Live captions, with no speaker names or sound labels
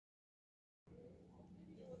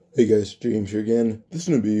Hey guys, James here again. This is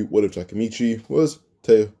going to be what if Takemichi was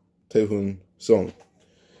Taehoon Seong.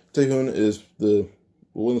 Taehoon is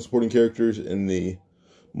one of the supporting characters in the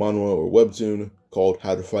manhwa or webtoon called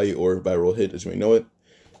How to Fight or Viral Hit, as you may know it.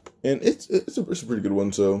 And it's a pretty good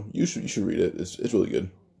one, so you should read it. It's really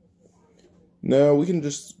good. Now we can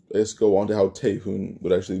just go on to how Taehoon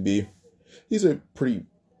would actually be. He's a pretty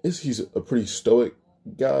stoic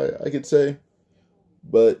guy, I could say,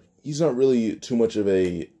 but he's not really too much of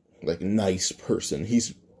a nice person.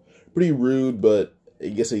 He's pretty rude, but I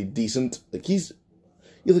guess a decent, he's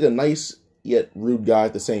like a nice yet rude guy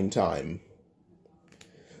at the same time.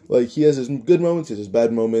 Like, he has his good moments, he has his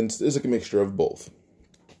bad moments. There's like a mixture of both.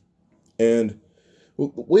 And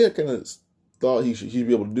the way I kind of thought he'd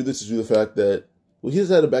be able to do this is through the fact that, well, he's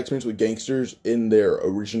had a back experience with gangsters in their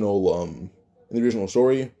original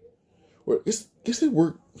story, where I guess they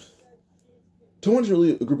were. Tomon's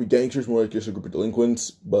really a group of gangsters, more like just a group of delinquents,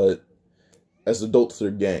 but as adults, they're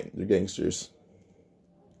gangsters.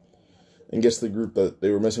 And I guess the group that they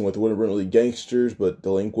were messing with weren't really gangsters, but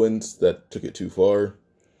delinquents that took it too far.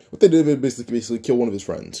 What they did was basically kill one of his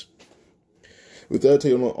friends. With that,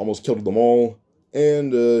 Taehoon almost killed them all,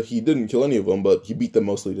 and he didn't kill any of them, but he beat them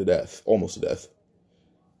mostly to death, almost to death.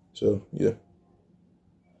 So, yeah.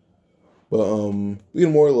 But, we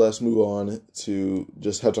can more or less move on to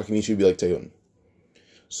just how Takemichi would be like Taehoon.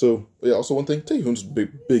 So, yeah, also one thing, Taehoon's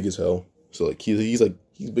big as hell. So, like, he's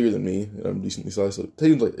bigger than me, and I'm decently sized. So,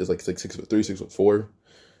 Taehoon's is 6'3", 6'4",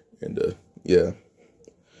 and, yeah.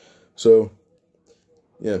 So,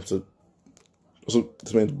 yeah, so, also,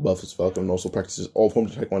 this man's buff as fuck, and also practices all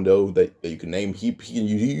forms of Taekwondo that you can name. He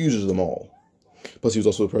uses them all. Plus, he was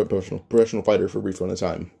also a professional fighter for a brief amount of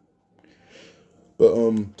time. But,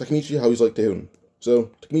 Takemichi, how he's like Taehoon. So,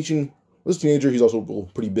 Takemichi was a teenager, he's also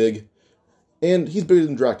pretty big. And he's bigger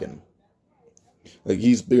than Draken.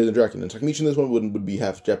 He's bigger than Draken. And Takemichi in this one would be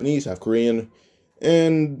half Japanese, half Korean.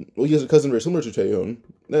 And, well, he has a cousin very similar to Taehoon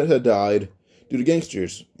that had died due to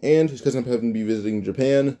gangsters. And his cousin happened to be visiting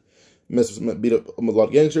Japan, beat up a lot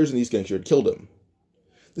of gangsters, and these gangsters had killed him.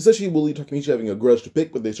 This actually will lead Takemichi having a grudge to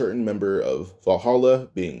pick with a certain member of Valhalla,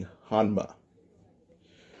 being Hanma.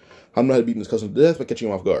 Hanma had beaten his cousin to death by catching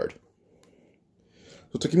him off guard.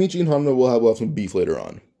 So Takemichi and Hanma will have some beef later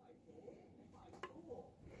on.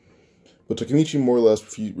 But Takemichi more or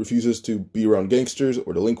less refuses to be around gangsters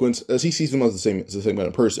or delinquents, as he sees them as the same kind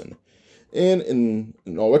of person. And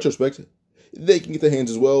in all retrospect, they can get their hands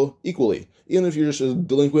as well, equally. Even if you're just a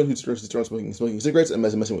delinquent who starts smoking cigarettes and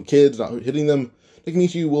messing with kids, not hitting them,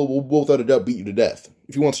 Takemichi will without a doubt beat you to death,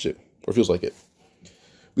 if he wants to, or feels like it.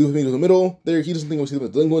 We will meet in the middle. There, he doesn't think of them as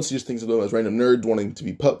delinquents, he just thinks of them as random nerds wanting to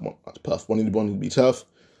be wanting to be tough.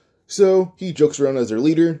 So, he jokes around as their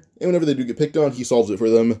leader, and whenever they do get picked on, he solves it for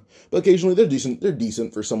them. But occasionally, they're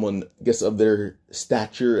decent for someone, I guess, of their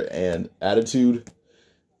stature and attitude.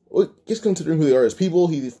 Well, I guess considering who they are as people,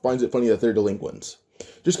 he finds it funny that they're delinquents.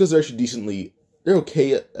 Just because they're actually they're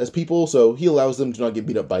okay as people, so he allows them to not get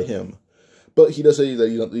beat up by him. But he does say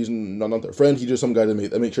that he's not their friend, he's just some guy to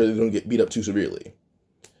make sure they don't get beat up too severely.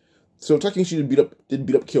 So, Takemichi did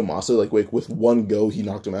beat up Kiyomasa, with one go, he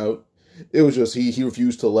knocked him out. It was just, he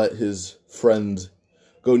refused to let his friends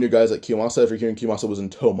go near guys like Kiyomasa after hearing Kiyomasa was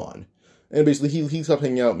in Tomon. And basically, he stopped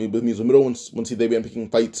hanging out with me in the middle once they began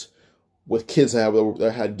picking fights with kids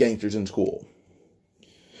that had gangsters in school.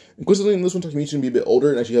 And coincidentally, in this one, Takemichi can be a bit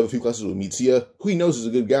older and actually have a few classes with Mitsuya, who he knows is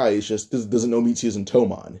a good guy, he just doesn't know Mitsuya's in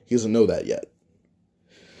Tomon. He doesn't know that yet.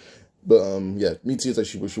 But, yeah, Mitsuya is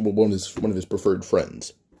actually one of his preferred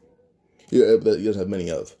friends. That he doesn't have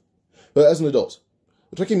many of. But as an adult,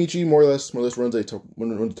 Takemichi more or less runs a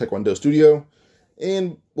Taekwondo studio,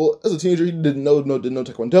 and, well, as a teenager, he didn't know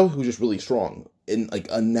Taekwondo, he was just really strong, and,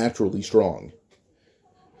 unnaturally strong.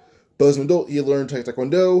 But as an adult, he learned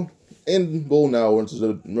Taekwondo, and, well, now runs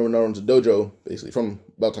a dojo, basically,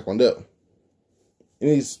 about Taekwondo. And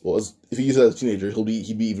if he uses it as a teenager,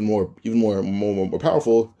 he'd be even more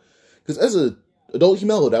powerful, because as an adult, he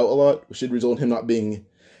mellowed out a lot, which should result in him not being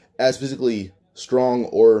as physically strong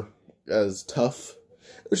or as tough.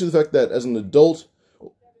 Which is the fact that as an adult,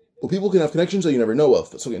 well, people can have connections that you never know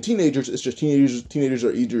of. So again, teenagers, it's just teenagers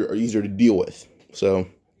are easier to deal with. So,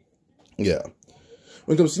 yeah.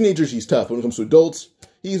 When it comes to teenagers, he's tough. When it comes to adults,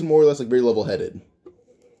 he's more or less very level-headed.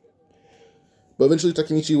 But eventually,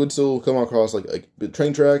 Takemichi would still come across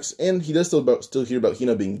train tracks, and he does still hear about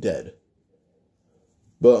Hina being dead.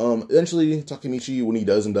 But eventually, Takemichi, when he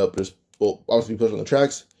does end up obviously pushed on the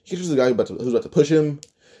tracks, he catches the guy who's about to push him,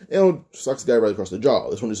 and sucks the guy right across the jaw.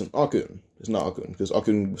 This one isn't Akun. It's not Akun, because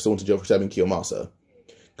Akun still went to jail for stabbing Kiyomasa.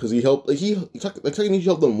 because he helped, Takemichi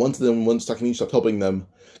helped them once, then once Takemichi stopped helping them,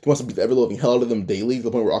 he wants to beat the ever-living hell out of them daily, to the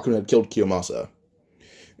point where Akun had killed Kiyomasa.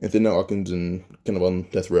 And then now Akun's kind of on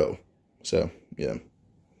death row. So, yeah.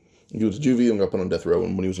 He was a juvie and got put on death row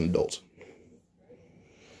when he was an adult.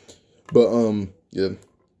 But, yeah.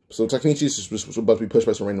 So Takemichi's just about to be pushed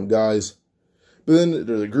by some random guys. But then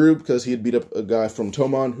there's a group, because he had beat up a guy from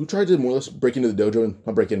Tomon who tried to more or less break into the dojo,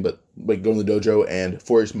 not break in, but like go in the dojo and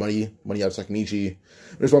force money out of Takemichi. In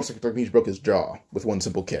response, Takemichi broke his jaw with one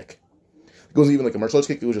simple kick. It wasn't even like a martial arts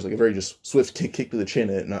kick, it was just like a very swift kick to the chin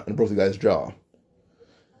and broke the guy's jaw.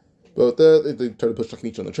 But with that, they try to push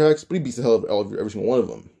Takemichi on the tracks, but he beats the hell out of every single one of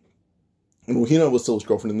them. And Hina was still his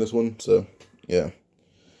girlfriend in this one, so yeah.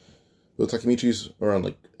 But Takemichi's around,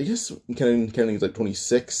 like, I guess Kennen he's like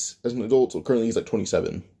 26 as an adult, so currently he's like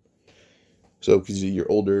 27. So, because he's a year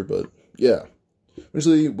older, but yeah.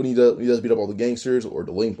 Eventually, when he does beat up all the gangsters, or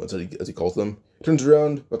delinquents as he calls them, he turns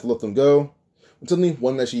around, about to let them go, and suddenly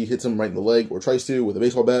one actually hits him right in the leg, or tries to, with a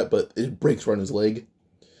baseball bat, but it breaks right in his leg.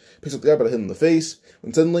 Picks up the guy, but hit him in the face,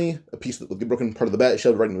 when suddenly a piece of the broken part of the bat is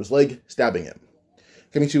shoved right into his leg, stabbing him.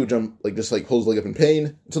 Takemichi would jump, just hold his leg up in pain,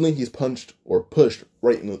 and suddenly he's punched, or pushed,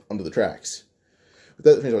 right onto the tracks. With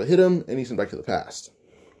that, turns out to hit him, and he's sent back to the past.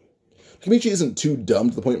 Takemichi isn't too dumb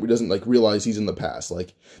to the point where he doesn't, realize he's in the past.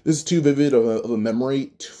 This is too vivid of a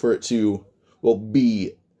memory for it to,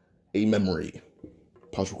 be a memory.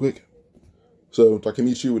 Pause real quick. So,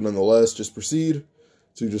 Takemichi would nonetheless just proceed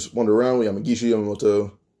to just wander around with Yamagishi,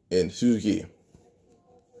 Yamamoto, and Suzuki.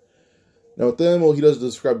 Now with them, he does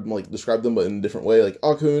describe them, but in a different way.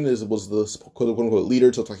 Akun was the quote-unquote leader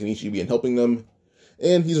till Takemichi began helping them.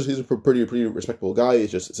 And he's a pretty respectable guy.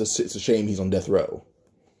 It's a shame he's on death row.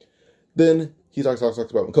 Then he talks about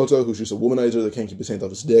Makoto, who's just a womanizer that can't keep his hands off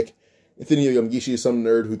his dick. And then Yamagishi is some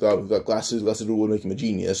nerd who thought glasses would make him a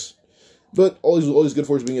genius. But all he's good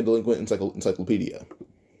for is being a delinquent encyclopedia.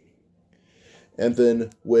 And then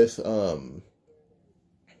with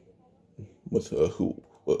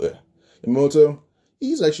Yamamoto,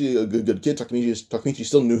 he's actually a good kid. Takemichi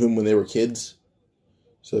still knew him when they were kids.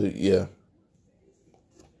 So, yeah.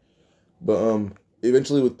 But,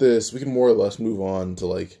 eventually with this, we can more or less move on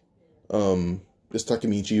to, this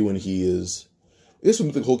Takemichi when he is, I guess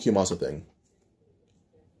with the whole Kiyomasa thing.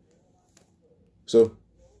 So,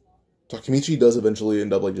 Takemichi does eventually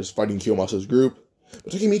end up, just fighting Kiyomasa's group.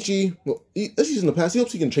 But Takemichi, as he's in the past, he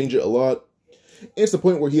hopes he can change it a lot. And it's the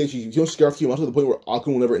point where he wants to scare off Kiyomasa to the point where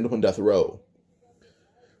Akun will never end up on death row.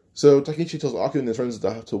 So Takemichi tells Akun and his friends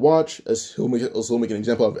to watch, as he'll make an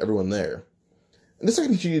example of everyone there. And this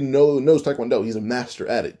Takemichi knows Taekwondo. He's a master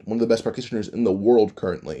at it. One of the best practitioners in the world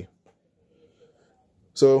currently.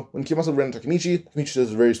 So when Kiyomasa ran into Takemichi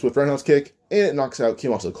does a very swift roundhouse kick, and it knocks out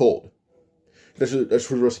Kiyomasa cold. That's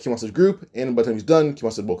for the rest of Kiyomasa's group, and by the time he's done,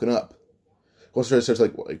 Kiyomasa had woken up. Kiyomasa starts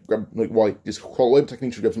just crawl away,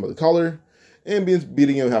 Takemichi grabs him by the collar, and begins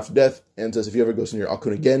beating him half to death, and says if he ever goes near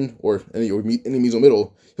Akun again, or meet enemies in the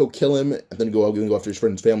middle, he'll kill him, and then go after his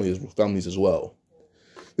friends' families as well.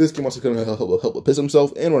 This Kiyomasa couldn't help but piss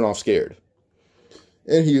himself, and run off scared.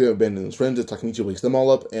 And he abandons his friends, as Takemichi wakes them all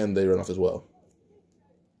up, and they run off as well.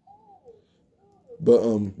 But,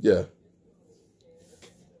 yeah.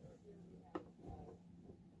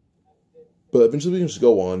 But eventually we can just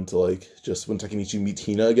go on to, just when Takemichi meets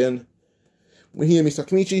Hina again. When Hina meets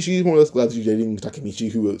Takemichi, she's more or less glad that she's dating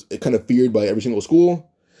Takemichi, who is kind of feared by every single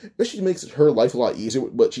school. But she makes her life a lot easier,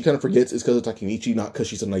 but she kind of forgets it's because of Takemichi, not because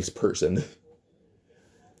she's a nice person.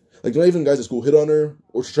 Not even guys at school hit on her,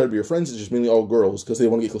 or she tried to be her friends, it's just mainly all girls, because they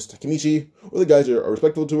want to get close to Takemichi, or the guys are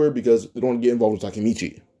respectful to her because they don't want to get involved with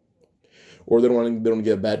Takemichi. Or they don't want to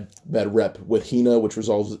get a bad rep with Hina, which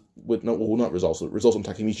results in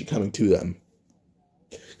Takemichi coming to them.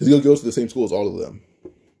 Because he goes to the same school as all of them.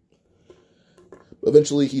 But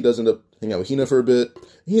eventually, he does end up hanging out with Hina for a bit.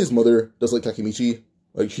 Hina's mother does like Takemichi.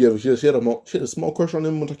 She had a small crush on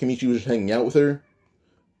him when Takemichi was just hanging out with her.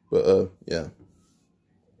 But, yeah.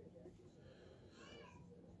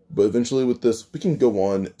 But eventually with this, we can go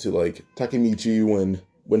on to, Takemichi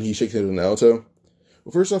when he shakes hands with Naoto.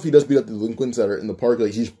 Well, first off, he does beat up the delinquents that are in the park. He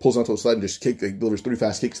just pulls Naoto aside and just delivers 3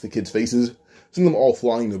 fast kicks to the kids' faces, sending them all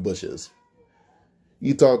flying in the bushes.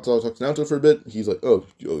 He talks to Naoto for a bit. He's like, oh,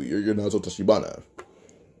 you're Naoto Tachibana.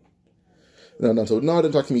 Now Naoto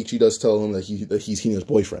nodded, and Takemichi does tell him that he's Hina's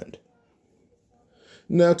boyfriend.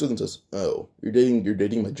 Naoto then says, oh, you're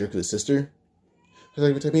dating my jerk of his sister?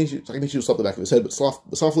 Takemichi will slap the back of his head, but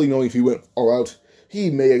softly knowing if he went all out, he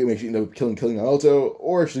may end up killing Naoto,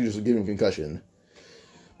 or actually just give him a concussion.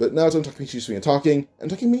 But Naoto and Takemichi just began talking, and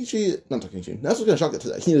Naoto's kind of shocked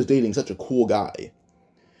that Hina's dating such a cool guy.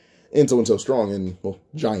 and someone so strong and, well,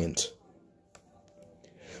 giant.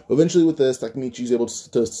 Eventually, with this, Takemichi's able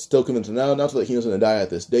to still convince Naoto that he knows going to die at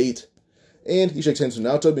this date, and he shakes hands with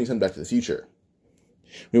Naoto, being sent back to the future.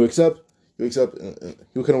 When he wakes up, he kind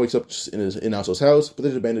of wakes up just in Naoto's house, but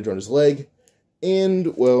there's a bandage on his leg,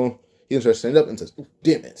 and, well, he then tries to stand up and says, "Oh,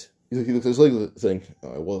 damn it." He looks at his leg saying,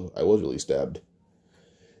 "Oh, I was really stabbed."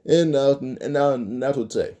 And now Naoto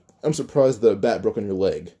would say, "I'm surprised that a bat broke on your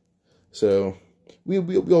leg." So, we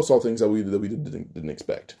all saw things that we didn't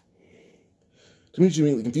expect. Takemichi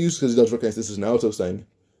immediately confused because he does recognize this as Naoto saying,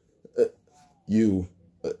 "You."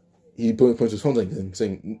 He points his phone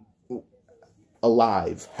saying,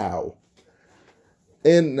 "Alive? How?"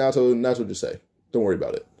 And Naoto would just say, "Don't worry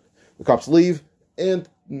about it." The cops leave, and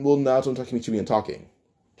well, Naoto and Takemichi begin talking.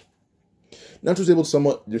 Naoto was able to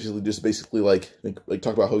somewhat just basically like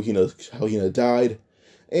talk about how Hina died,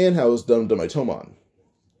 and how it was done by Tomon.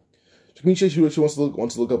 Takemichi she wants to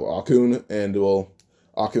look up Akun, and well,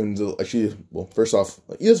 Akun's actually, well, first off,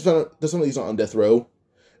 he doesn't find out he's not on death row,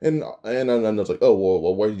 and I was like, "Oh,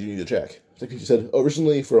 well, why did you need to check?" Takemichi said,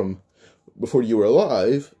 originally from before you were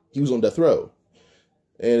alive, he was on death row,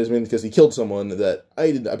 and it's mainly because he killed someone that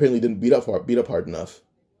apparently didn't beat up hard enough.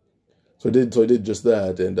 So I did just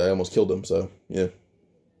that, and I almost killed him. So yeah.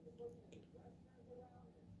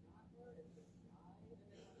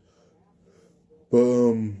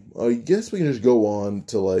 I guess we can just go on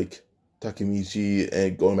to like Takemichi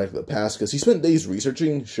and going back to the past, because he spent days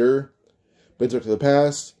researching, sure, but it's back to the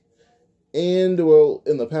past, and well,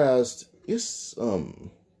 in the past, yes,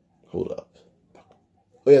 hold up.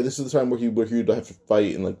 Oh yeah, this is the time where he would have to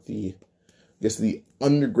fight in like the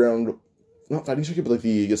underground, not fighting circuit, but like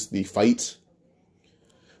the fight.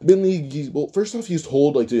 Mainly, well, first off, he was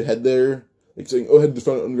told like to head there, like saying, "Oh, head to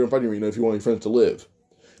the underground fighting arena if you want your friends to live."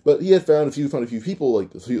 But he had found a few people,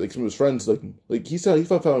 like some of his friends, like he found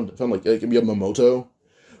like Yamamoto,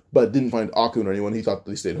 but didn't find Akun or anyone. He thought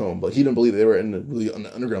they stayed home, but he didn't believe they were in an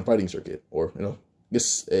underground fighting circuit, or I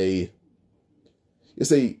guess a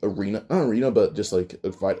arena, not arena, but just like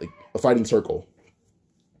a fighting circle.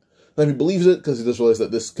 And he believes it because he just realized that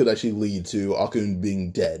this could actually lead to Akun being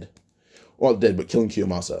dead. Well, not dead, but killing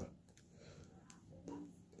Kiyomasa.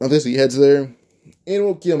 Now this, he heads there, and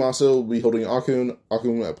well, Kiyomasa will be holding Akun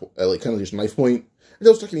at like kind of just knife point, and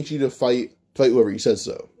tells Takemichi to fight whoever he says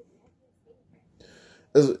so.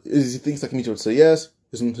 As he thinks Takemichi would say yes,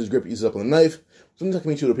 his grip eases up on the knife. Then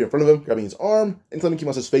Takemichi would appear in front of him, grabbing his arm, and slamming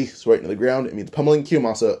Kiyomasa's face right into the ground, and means pummeling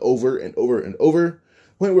Kiyomasa over and over and over,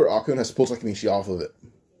 point where Akun has to pull Takemichi off of it.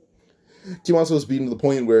 Kiyomasa was beaten to the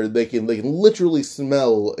point where they can literally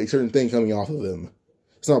smell a certain thing coming off of him.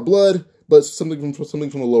 It's not blood, but it's something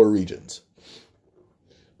from the lower regions.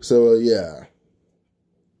 So yeah.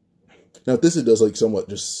 Now this it does like somewhat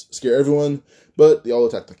just scare everyone, but they all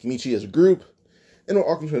attack Takemichi as a group, and we're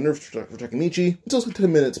Akun's nerves for Takemichi until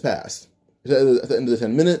 10 minutes pass. At the end of the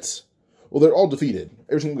 10 minutes, well, they're all defeated.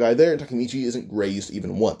 Every single guy there, and Takemichi isn't grazed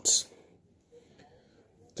even once.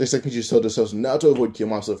 Takemichi told Naoto to avoid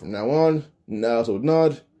Kiyomasa from now on. Naoto would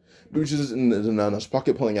nod, reaches in Naoto's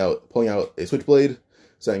pocket, pulling out a switchblade,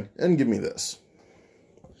 saying, "And give me this."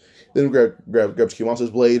 Then grabs Kiyomasa's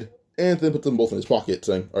blade, and then puts them both in his pocket,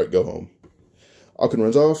 saying, "Alright, go home." Akun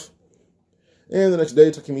runs off, and the next day,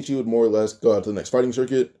 Takemichi would more or less go out to the next fighting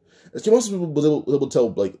circuit, as Kiyomasa was able to tell,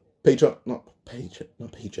 like, Pachin.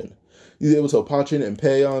 He was able to tell Pachin and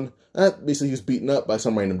Payon that basically he was beaten up by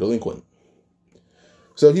some random delinquent.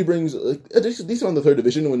 So he brings like, a decent on the 3rd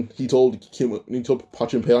Division when he told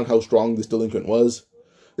Pachin and Payon how strong this delinquent was.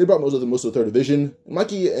 They brought most of the 3rd Division.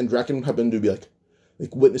 Mikey and Draken happened to be like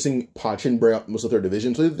witnessing Pachin bring out most of the 3rd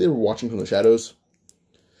Division, so they were watching from the shadows.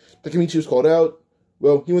 Takemichi was called out.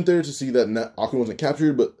 Well, he went there to see that Akun wasn't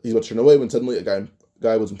captured, but he's about to turn away when suddenly a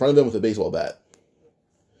guy was in front of him with a baseball bat.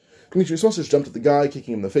 Takemichi's monsters jumped at the guy,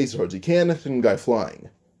 kicking him in the face as hard as he can, sending the guy flying.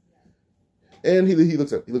 And he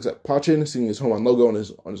looks at Pachin, seeing his Homon logo on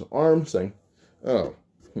his arm, saying, "Oh,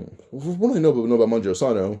 what do I know about Manjiro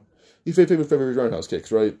Sano? He favorite roundhouse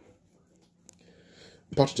kicks, right?"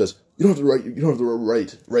 And Pachin says, "You don't have the right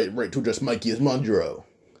to address Mikey as Manjiro."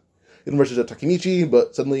 He then rushes at Takemichi,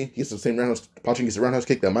 but suddenly he gets the same roundhouse. Pachin gets the roundhouse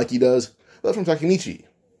kick that Mikey does. That's from Takemichi.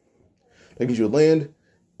 Takemichi would land,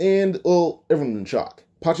 and well, everyone's in shock.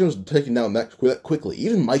 Pachin was taken down that quickly.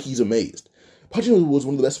 Even Mikey's amazed. Pachin was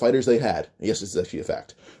one of the best fighters they had. Yes, this is actually a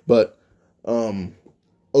fact. But,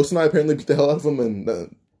 Osanai apparently beat the hell out of him,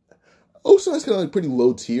 and, Osanai's kind of like pretty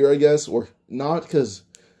low tier, I guess, or not, because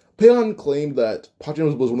Payon claimed that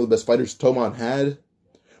Pachin was one of the best fighters Tomon had.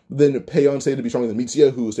 Then Payon stated to be stronger than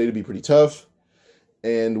Mitsuya, who was stated to be pretty tough.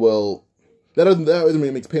 And, well, That either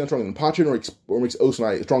makes Payon stronger than Pachin, or makes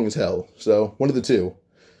Osunai strong as hell. So, one of the two.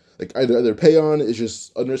 Like, either Payon is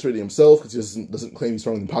just underestimating himself, because he doesn't claim he's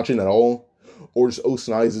stronger than Pachin at all, or just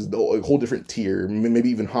Osunai is a whole different tier, maybe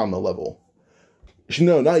even Hanma level.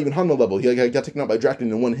 No, not even Hanma level. He got taken out by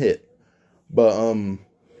Draken in one hit. But,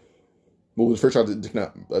 well, his first shot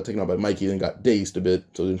taken out by Mikey, then got dazed a bit,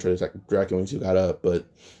 so he didn't try to attack Draken when he got up, but...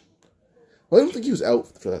 Well, I don't think he was out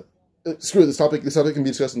for that. Screw it, this topic can be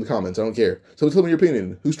discussed in the comments, I don't care. So tell me your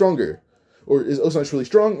opinion. Who's stronger? Or is Osunai really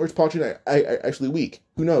strong, or is Pachin actually weak?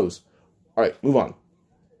 Who knows? Alright, move on.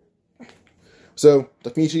 So,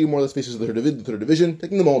 Takemichi more or less faces the third division,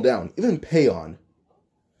 taking them all down, even Payon.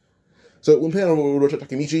 So, when Payon will rush at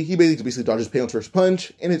Takemichi, he basically dodges Payon's first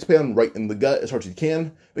punch, and hits Payon right in the gut as hard as he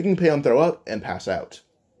can, making Payon throw up and pass out.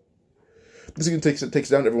 This takes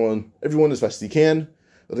down everyone as fast as he can.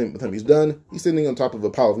 By the time he's done, he's standing on top of a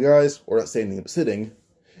pile of guys, or not standing, but sitting,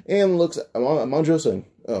 and looks at Manjo saying,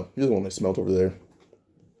 "Oh, you're the one I smelt over there."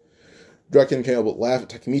 Draken can't help but laugh at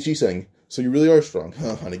Takemichi, saying, "So you really are strong,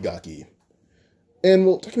 huh, Hanegaki?" And,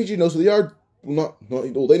 well, Takemichi knows who they are. Well,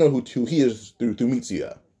 they know who he is through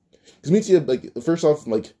Mitsuya. Because Mitsuya, like, first off,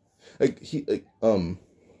 what's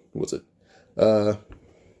it? How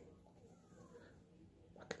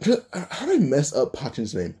did I mess up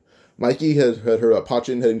Pachin's name? Mikey had heard about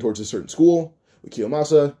Pachin heading towards a certain school with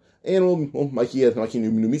Kiyomasa, and, well, Mikey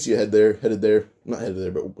knew Mitsuya headed there,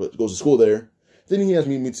 but goes to school there. Then he asked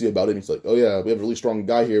Mitsuya about it, and he's like, "Oh yeah, we have a really strong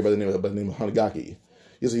guy here by the name of Hanegaki.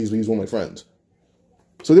 He's one of my friends."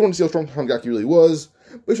 So they wanted to see how strong Hanegaki really was,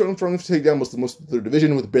 but he's strong enough to take down most of their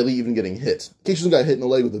division with barely even getting hit. Occasionally got hit in the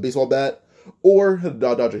leg with a baseball bat, or had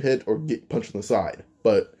to dodge a hit or get punched in the side.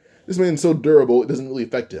 But this man's so durable, it doesn't really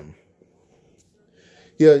affect him.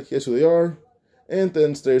 Yeah, guess who they are. And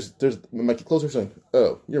then there's Mikey closer saying,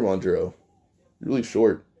 "Oh, you're Manjiro. You're really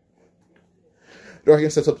short."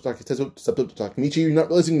 Draken steps up to Takemichi, not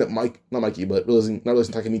realizing that not realizing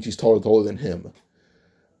Takemichi's taller than him.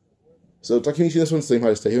 So Takemichi, this one's the same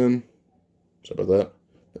height as Taehoon. Sorry about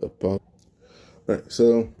that. Alright,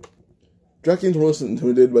 so Draken's more or less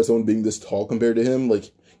intimidated by someone being this tall compared to him.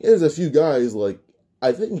 Like, yeah, there's a few guys, like,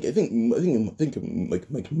 I think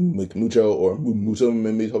Mucho or Muso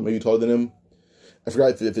maybe taller than him. I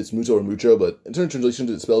forgot if it's Mucho or Mucho, but in terms of translation,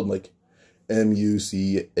 it's spelled like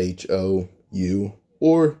Muchou,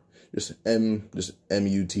 or just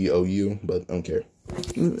Mutou, but I don't care.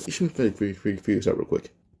 You should figure this out real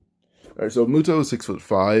quick. Alright, so Muto is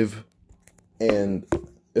 6'5", and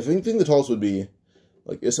I think the tallest would be,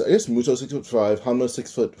 like, I guess Muto 6'5", Hanma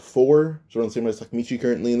 6'4", so around the same height as Takemichi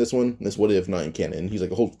currently in this one. And this what if not in canon. He's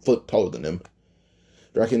like a whole foot taller than him.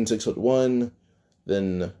 Draken 6'1",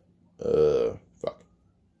 then fuck.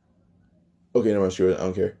 Okay, never mind, screw it, I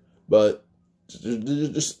don't care. But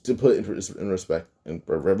just to put it in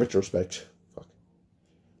retrospect, fuck,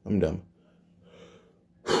 I'm dumb.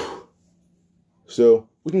 So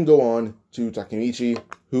we can go on to Takemichi,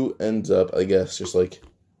 who ends up, I guess, just like,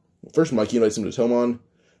 first Mikey invites him to Tomon.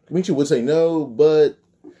 Takemichi would say no, but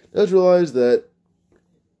does realize that,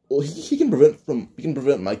 well, he can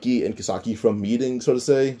prevent Mikey and Kisaki from meeting, so to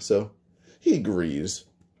say. So he agrees,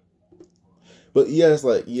 but he asks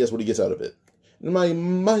what he gets out of it. And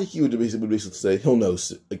Mikey would basically say he'll know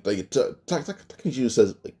Takemichi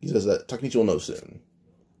says that Takemichi will know soon.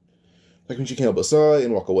 Takemichi can't help but sigh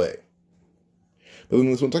and walk away. But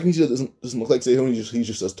when Takemichi doesn't look like Taehoon, he's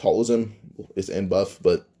just as tall as him, and buff,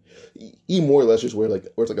 but he more or less just wears like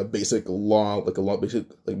a basic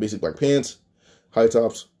basic black pants, high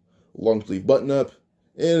tops, long sleeve button up,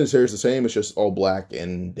 and his hair is the same. It's just all black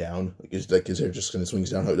and down. His hair just kind of swings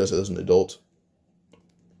down how it does as an adult.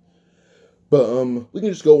 But we can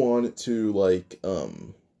just go on to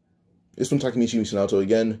this one Takemichi meets Minato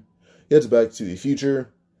again. He heads back to the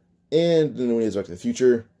future, and then when he heads back to the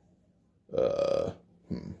future,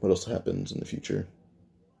 what else happens in the future?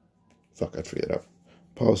 Fuck, I'd figure it out.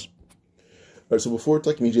 Pause. Alright, so before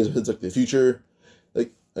Takemichi heads back to the future,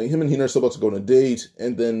 him and Hina are still about to go on a date,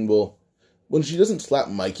 and then, well, when she doesn't slap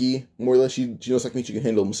Mikey, more or less she knows Takemichi can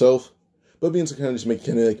handle himself, but being kind of just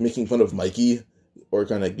making fun of Mikey, or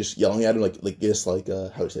kind of just yelling at him, how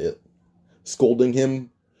to say it, scolding him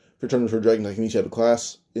for dragging Takemichi out of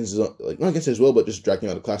class, not against his will, but just dragging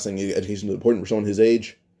him out of class, saying education is important for someone his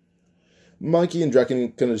age. Mikey and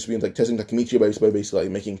Draken kind of just being testing Takemichi by basically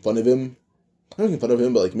making fun of him. Not making fun of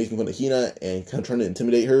him, but making fun of Hina and kind of trying to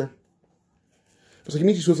intimidate her. But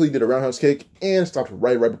Takemichi swiftly did a roundhouse kick and stopped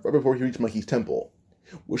right before he reached Mikey's temple.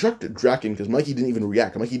 Which shocked Draken because Mikey didn't even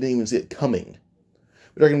react. Mikey didn't even see it coming.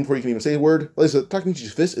 But Draken, before he can even say a word,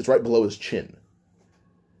 Takemichi's fist is right below his chin.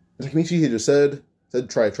 And Takemichi had just said, said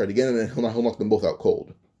try it again, and then he'll knock them both out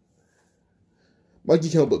cold. Mikey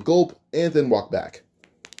can't help but gulp, and then walk back.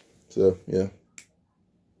 So, yeah.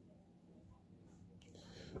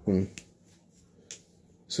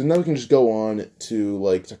 So now we can just go on to,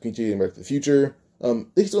 like, Takemichi and Back to the Future.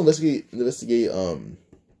 They still investigate,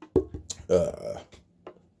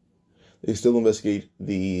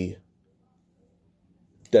 the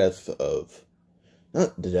death of,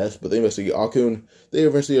 not the death, but they investigate Taehoon. They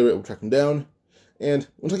eventually are able to track him down, and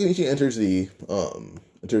when Takemichi enters the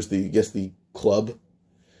club,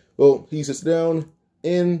 well, he sits down,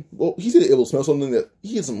 and, well, he's able to smell something that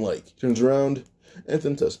he doesn't like. He turns around, and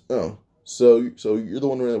then says, "Oh, so you're the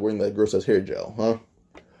one wearing that gross-ass hair gel, huh?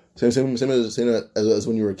 Same as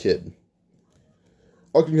when you were a kid."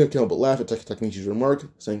 Taehoon can't help but laugh at Takemichi's remark,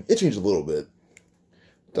 saying, "It changed a little bit."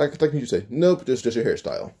 Takemichi say, "Nope, just your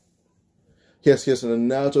hairstyle." Yes, and then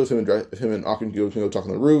Naoto, if him and Taehoon go talk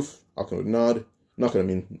on the roof, Taehoon would nod.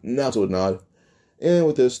 Naoto would nod. And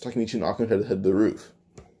with this, Takemichi and Taehoon head to the roof.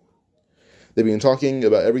 They began talking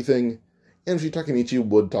about everything, and Takemichi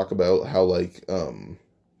would talk about how, like,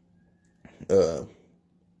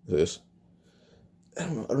 this. I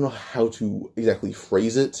don't know how to exactly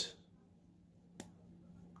phrase it.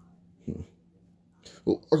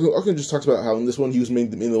 Well, Taehoon just talks about how in this one he was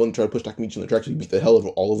mainly the one to try to push Takemichi in the track to beat the hell out of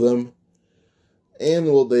all of them. And,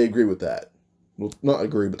 well, they agree with that. Well, not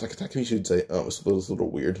agree, but Takemichi would say, "Oh, it's a little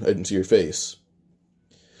weird. I didn't see your face."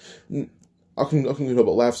 Taehoon couldn't help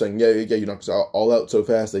but laugh, saying, yeah, you knocked us all out so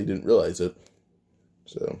fast that you didn't realize it.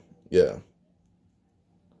 So, yeah.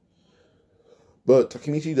 But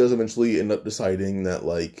Takemichi does eventually end up deciding that,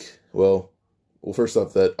 like, well, first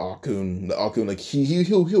off, that Taehoon, like,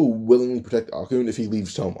 he'll willingly protect Taehoon if he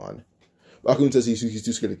leaves Tomon. Taehoon says he's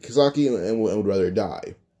too scared of Kisaki and would rather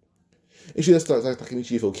die. And she asks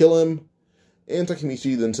Takemichi if he'll kill him, and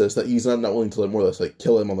Takemichi then says that he's not willing to, like, more or less, like,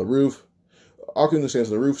 kill him on the roof. Taehoon stands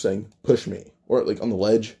on the roof saying, "Push me," or, like, on the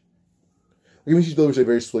ledge. Takemichi delivers a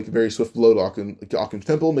very swift blow to Taehoon's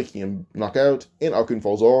temple, making him knock out, and Taehoon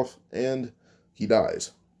falls off, and he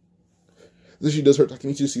dies. This actually does hurt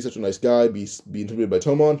Takemichi to see such a nice guy be intimidated by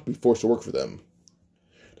Tomon, be forced to work for them.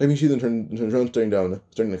 Takemichi then turns around, staring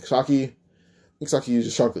at Kisaki. Kisaki is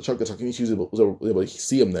just shocked that Takemichi was able to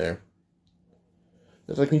see him there.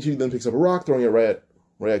 Takemichi then picks up a rock, throwing it right at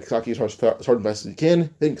Kisaki as hard and fast as he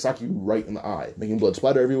can, hitting Kisaki right in the eye, making blood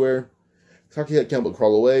splatter everywhere. Kisaki can't help but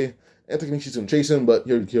crawl away, and Takemichi's going to chase him, but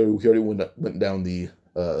he already went down the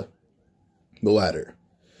ladder.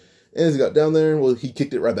 And as he got down there, well, he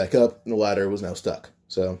kicked it right back up, and the ladder was now stuck.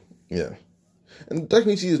 So, yeah. And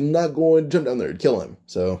Takemichi is not going to jump down there and kill him.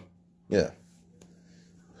 So, yeah.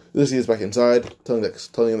 This he is back inside, telling him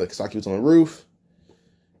that Kisaki was on the roof.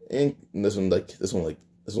 And this one, like, This one,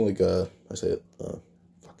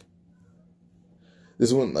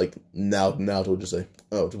 like, now would just say,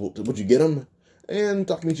 "Oh, would you get him?" And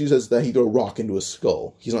Takemichi says that he threw a rock into his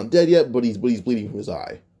skull. He's not dead yet, but he's bleeding from his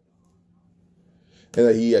eye. And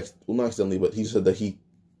that he, well, not accidentally, but he said that he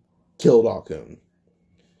killed Taehoon.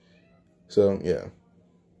 So, yeah.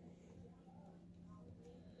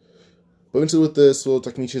 But eventually with this, well,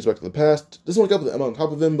 Takemichi is back to the past. Doesn't wake up with Emma on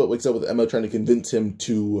top of him, but wakes up with Emma trying to convince him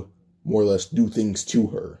to more or less do things to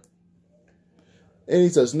her. And he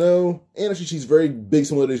says no, and actually she's very big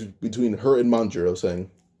similarities between her and Manjiro, saying,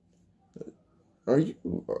 Are you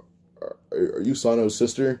Sano's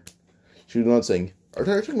sister?" She was not saying, "Are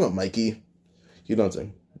you talking about Mikey?" He's not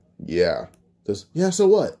saying, "Yeah." Says, "Yeah, so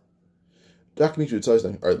what?" Takemichi would say,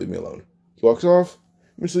 "Alright, leave me alone." He walks off,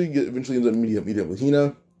 eventually ends up meeting up with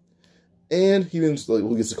Hina, and he then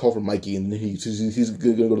gets a call from Mikey, and he's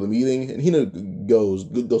going to go to the meeting, and Hina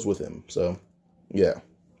goes with him, so, yeah.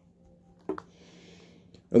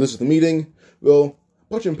 And this is the meeting. Well,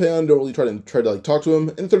 Pachi and Paon don't really try to like talk to him,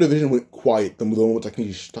 and the 3rd Division went quiet the moment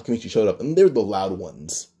Takemichi showed up, and they were the loud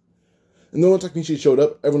ones. And then when Takemichi showed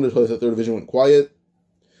up, everyone noticed that 3rd Division went quiet,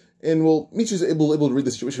 and well, Michi's able to read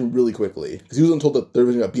the situation really quickly, because he wasn't told that 3rd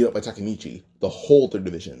Division got beat up by Takemichi. The whole 3rd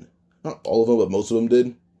Division. Not all of them, but most of them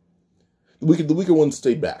did. The weaker ones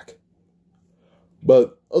stayed back.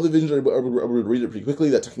 But other divisions are able to read it pretty quickly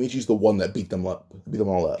that Takemichi's the one that beat them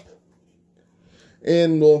all up.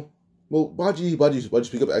 And well, Baji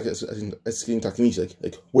speak up asking Takemichi,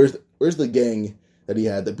 like where's the gang that he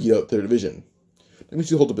had that beat up 3rd Division?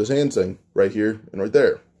 Takemichi holds up his hand, saying, "Right here and right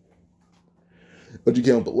there." Baji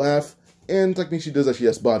can't help but laugh, and Takemichi does actually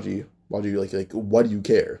ask Baji, like, "Why do you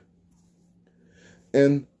care?"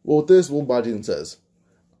 And well, with this, Baji then says,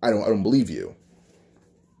 I don't believe you."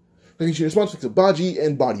 Takemichi responds, picks up Baji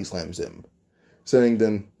and body slams him, saying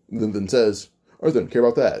then says, "Or then care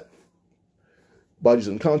about that." Baji's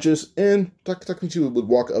unconscious, and Takemichi would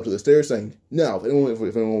walk up to the stairs saying, now, if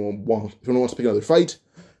anyone wants to pick another fight,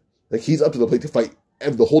 like, he's up to the plate to fight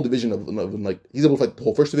the whole division of like, he's able to fight the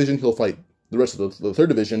whole first division, he'll fight the rest of the third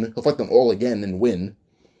division, he'll fight them all again and win.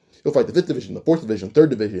 He'll fight the fifth division, the fourth division, third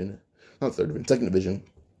division, not third division, second division.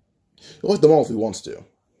 He'll fight them all if he wants to.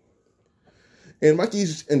 And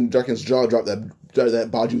Mikey's and Draken's jaw dropped that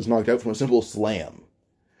Baji was knocked out from a simple slam.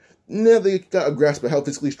 Now they got a grasp of how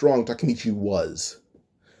physically strong Takemichi was.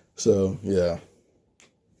 So, yeah.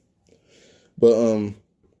 But,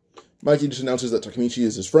 Mikey just announces that Takemichi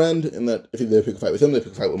is his friend, and that if they pick a fight with him, they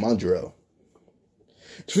pick a fight with Manjiro.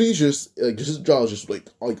 He's just, like, his jaw is just, like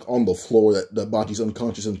on the floor, that Baji's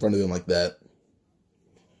unconscious in front of him like that.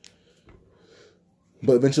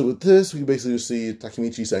 But eventually with this, we basically just see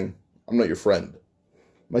Takemichi saying, I'm not your friend.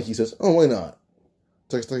 Mikey says, oh, why not?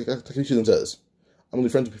 Takemichi then says, I'm only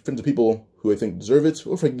friends with people who I think deserve it,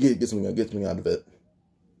 or if I get something out of it.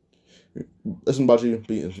 Listen,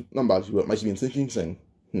 Baji, not Baji, but Mikey being thinking, saying,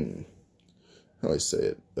 how do I say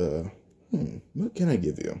it? What can I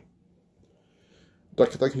give you?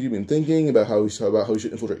 Takemichi been thinking about how he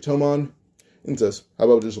should infiltrate Tomon, and says, how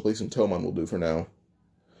about just a place in Tomon will do for now.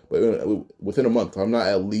 But within a month, if I'm not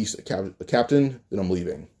at least a captain, then I'm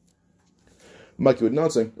leaving. Mikey would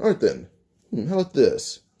nod, saying, alright then, how about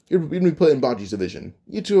this? You're going to be put in Baji's division.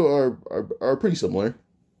 You two are pretty similar.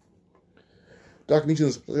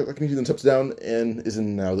 Takemichi then steps down and is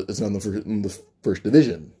now in the first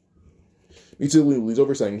division. Mitsuya leads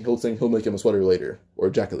over, saying he'll make him a sweater later, or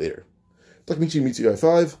a jacket later. Takemichi meets Mitsuya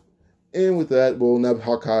I-5, and with that, well, now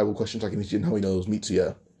Hawkeye will question Takemichi and how he knows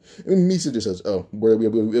Mitsuya. And Mitsuya just says, oh, we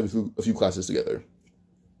have a few classes together.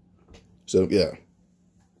 So, yeah.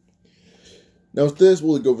 Now with this,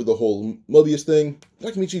 we'll go over the whole Mobius thing.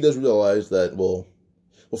 Takemichi does realize that, well,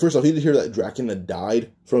 first off, he did hear that Draken had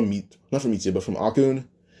died not from Mitsuya, but from Akun.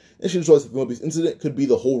 And she just realized that the Mobius incident could be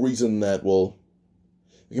the whole reason that, well,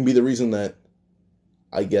 it can be the reason that,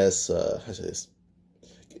 I guess, how to say this?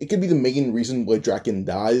 It could be the main reason why Draken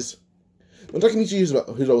dies. When Takemichi hears about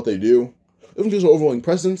what they do, it gives an overwhelming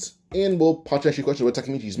presence, and, well, Pachi actually questions why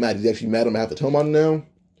Takemichi's mad. He's actually mad on behalf of Tomon now.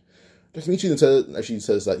 Takemichi then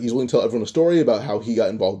says that he's willing to tell everyone a story about how he got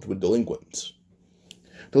involved with delinquents.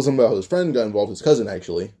 Tells them about how his friend got involved, his cousin,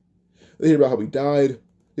 actually. They hear about how he died,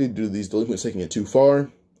 due to these delinquents taking it too far.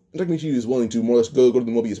 And Takemichi is willing to more or less go to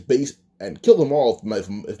the Mobius base and kill them all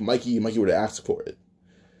if Mikey were to ask for it.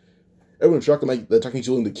 Everyone's shocked that Takemichi is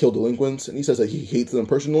willing to kill delinquents, and he says that he hates them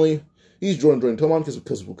personally. He's joining Tomon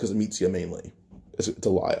because of Mitsuya mainly. It's a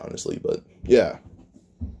lie, honestly, but yeah.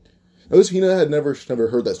 Now, this Hina had never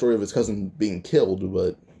heard that story of his cousin being killed,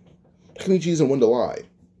 but Takemichi isn't one to lie.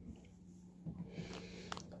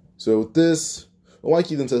 So with this,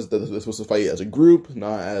 Mikey then says that they're supposed to fight as a group,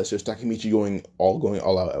 not as just Takemichi going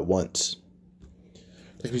all out at once.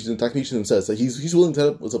 Takemichi then says that he's willing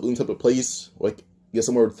to set up a place, like,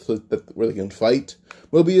 somewhere where they can fight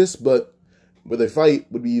Mobius, but where they fight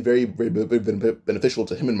would be very, very, very beneficial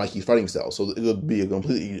to him and Mikey's fighting style, so it would be a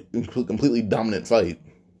completely dominant fight.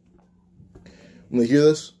 When they hear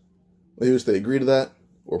this, they agree to that,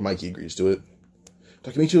 or Mikey agrees to it.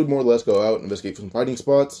 Takemichi would more or less go out and investigate for some fighting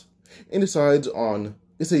spots, and decides on,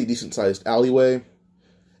 it's a decent-sized alleyway,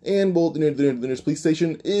 and, well, the nearest police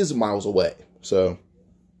station is miles away. So,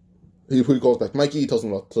 he calls back Mikey, he tells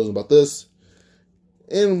him about this,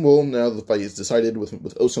 and, well, now the fight is decided with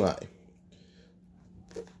Osanai.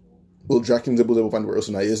 Well, Draken's able to find where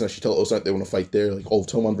Osanai is, and actually tell Osanai they want to fight there, like all of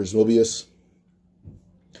Tomon versus Mobius.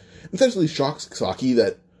 Essentially shocks Saki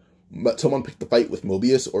that Tomon picked the fight with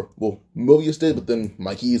Mobius, or, well, Mobius did, but then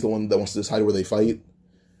Mikey is the one that wants to decide where they fight.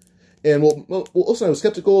 And, well Osanai was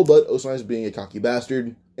skeptical, but Osanai is being a cocky bastard,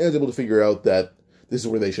 and is able to figure out that this is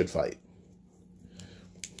where they should fight.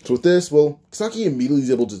 So with this, well, Saki immediately is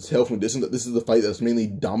able to tell from a distance that this is the fight that's mainly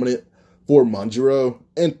dominant for Manjiro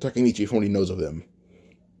and Takemichi from what he knows of him.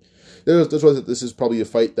 That's why this is probably a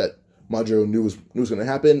fight that Manjiro knew was going to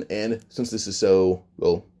happen, and since this is so,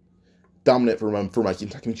 well, dominant for Mikey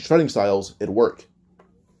and Takemichi's fighting styles, it'd work.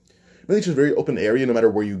 Mainly it's just a very open area no matter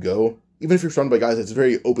where you go. Even if you're surrounded by guys, it's a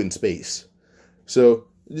very open space. So,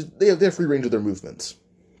 they have free range of their movements.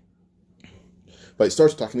 Fight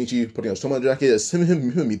starts with Takemichi putting on his Tomon jacket, as him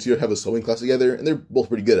and Mitsuya have a sewing class together, and they're both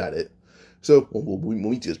pretty good at it. So, well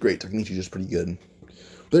Mitsuya's great, Takemichi's just pretty good.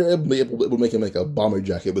 They're able to make him like a bomber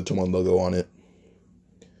jacket with Tomon logo on it.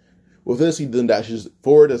 With this, he then dashes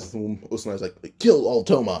forward as Osanai's like, kill all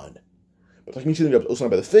Tomon. But Takemichi then grabs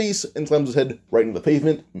Osanai by the face and slams his head right into the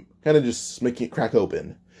pavement, kind of just making it crack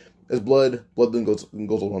open. As blood then goes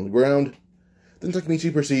on the ground. Then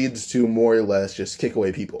Takemichi proceeds to more or less just kick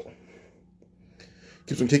away people.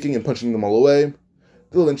 keeps on kicking and punching them all away,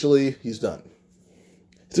 till eventually he's done.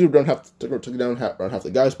 He took down half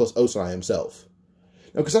the guys plus Osanai himself.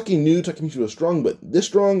 Now, Kasaki knew Takemichi was strong, but this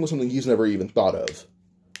strong was something he's never even thought of.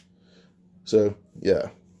 So, yeah.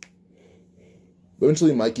 But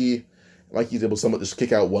eventually, Mikey's able to somewhat just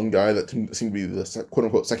kick out one guy that seemed to be the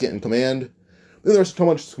quote-unquote second in command. Then the rest of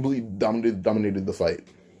Tomodachi just completely dominated the fight.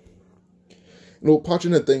 And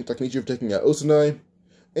Pachin had thanked Takemichi for taking out Osanai,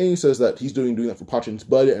 and he says that he's doing that for Pachin's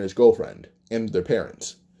bud and his girlfriend, and their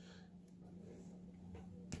parents.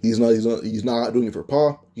 He's not doing it for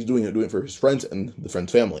Pa, he's doing it for his friends and the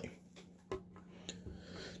friend's family.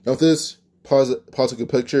 Now with this, Pa took a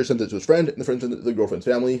picture, sent it to his friend, and the friend sent it to the girlfriend's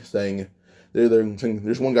family, saying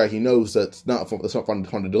there's one guy he knows that's not fun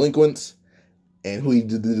to delinquents, and who he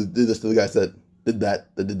did this to the guys that did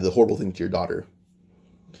the horrible thing to your daughter.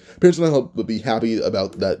 Parents would be happy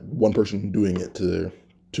about that one person doing it to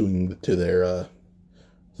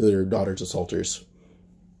their daughter's assaulters.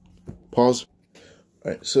 Pause.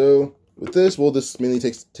 Alright, so with this, this mainly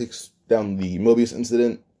takes down the Mobius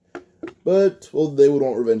incident, but, they would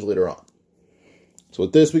want revenge later on. So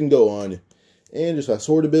with this, we can go on, and just fast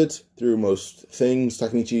forward a bit through most things.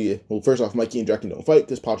 Takemichi, first off, Mikey and Draken don't fight,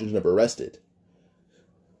 because Pachin's never arrested.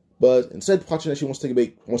 But instead, Pachin actually wants to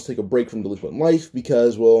take a break from delinquent life,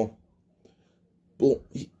 because,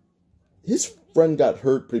 his friend got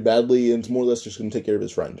hurt pretty badly, and it's more or less just going to take care of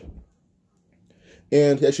his friend.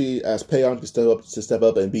 And he actually asked Payon to step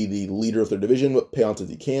up and be the leader of their division, but Payon says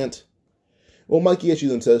he can't. Mikey actually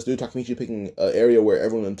then says, Takemichi picking an area where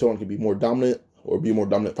everyone in Toon can be more dominant, or be a more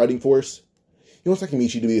dominant fighting force. He wants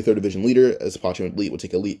Takemichi to be the third division leader, as Pachin would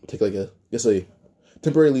take a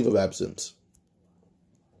temporary leave of absence.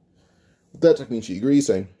 With that, Takemichi agrees,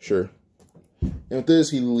 saying, sure. And with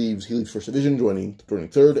this, he leaves First Division, joining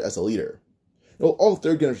third as a leader. All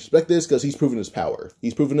third going to respect this because he's proven his power.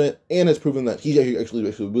 He's proven it, and has proven that he's actually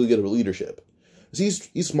really good at leadership. He's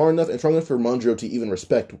smart enough and strong enough for Manjiro to even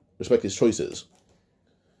respect his choices.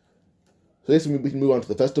 So next we can move on to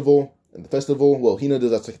the festival. And the festival, Hina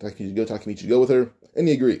does ask Takemichi to go with her, and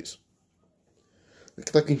he agrees.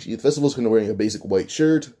 The festival is going to be wearing a basic white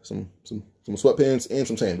shirt, some sweatpants, and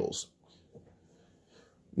some sandals.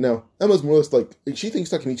 Now, Emma's more or less she thinks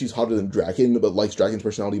Takemichi's hotter than Draken, but likes Draken's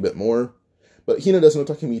personality a bit more. But Hina does know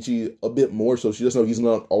Takemichi a bit more, so she does know he's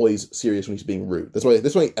not always serious when he's being rude. That's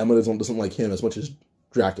why Emma doesn't like him as much as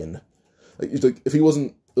Draken. If he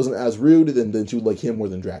wasn't as rude, then she would like him more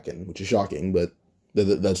than Draken, which is shocking, but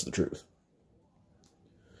that's the truth.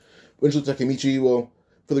 Eventually, Takemichi,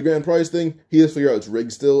 for the grand prize thing, he has to figure out it's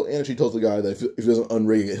rigged still, and she tells the guy that if he doesn't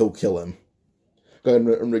unrig it, he'll kill him. Guy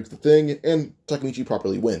unrigs the thing, and Takemichi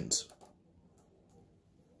properly wins.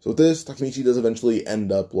 So with this, Takemichi does eventually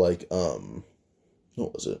end up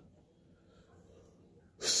what was it?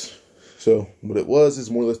 So what it was is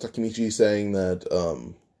more or less Takemichi saying that,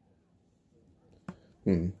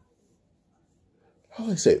 how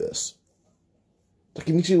do I say this?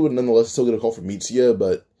 Takemichi would nonetheless still get a call from Mitsuya,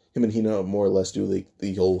 but him and Hina more or less do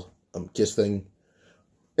the whole kiss thing.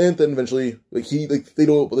 And then eventually, they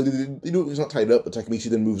know he's not tied up, but Takemichi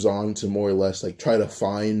then moves on to more or less try to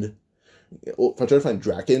find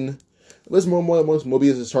Draken. But more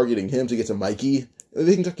Mobius is targeting him to get to Mikey.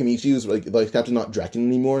 They think Takemichi is like Captain, not Draken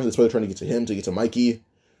anymore. That's why they're trying to get to him to get to Mikey.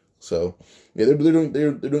 So yeah, they're doing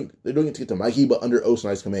it to get to Mikey, but under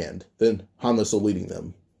Osanai's command. Then Hanma's still leading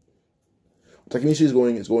them. Takemichi is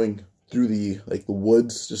going through the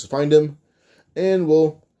woods just to find him, and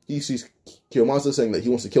he sees Kiyomasa saying that he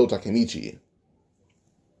wants to kill Takemichi.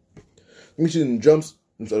 Takemichi then jumps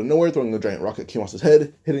out of nowhere, throwing a giant rock at Kiyomasa's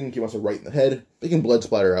head, hitting Kiyomasa right in the head, making blood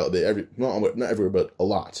splatter out a bit, not everywhere, but a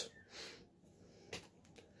lot.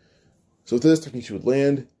 So with this, Takemichi would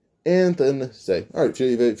land, and then say, alright, if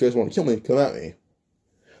you guys want to kill me, come at me.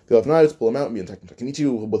 They'll have knives, pull him out, and be attacking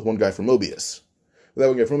Takemichi with one guy from Mobius. That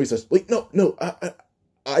one guy from Mobius says, wait, no,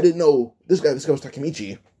 I didn't know this guy was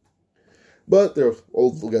Takemichi. But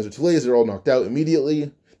all the guys are too lazy, they're all knocked out immediately.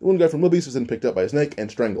 The one guy from Mobius is then picked up by his neck and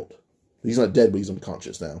strangled. He's not dead, but he's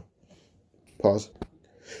unconscious now. Pause.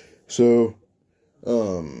 So,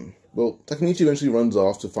 Takemichi eventually runs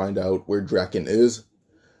off to find out where Draken is,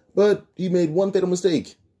 but he made one fatal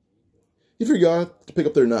mistake. He forgot to pick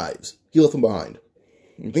up their knives. He left them behind.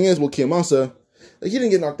 And the thing is, Kiyomasa, he didn't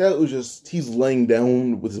get knocked out, it was just, he's laying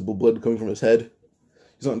down with his blood coming from his head.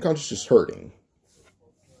 He's not unconscious, just hurting.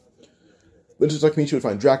 Eventually, Takemichi would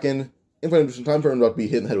find Draken, and find some time for him to be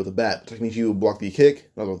hit in the head with a bat. Takemichi would block the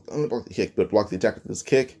kick, not block the kick, but block the attack with his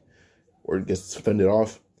kick, or it gets fended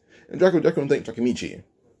off. And Draken would thank Takemichi.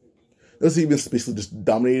 Notice he was basically just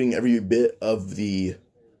dominating every bit of the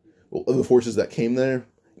of the forces that came there,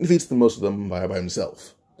 and defeats the most of them by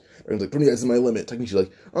himself. Everyone's like, 20 guys is my limit. Takemichi's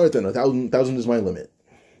like, alright then, 1,000 is my limit.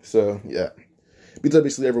 So, yeah. Beats up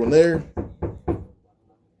basically everyone there.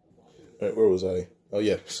 Alright, where was I? Oh,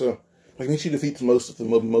 yeah. So, Takemichi defeats most of the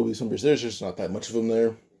Mobius members. There's just not that much of them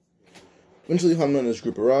there. Eventually, Hanma and his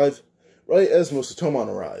group arrive, right as most of Tomon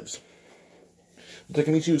arrives.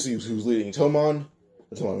 Takemichi sees who's leading Tomon,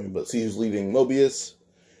 but sees who's leading Mobius.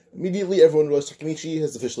 Immediately, everyone realizes Takemichi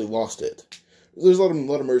has officially lost it. There's a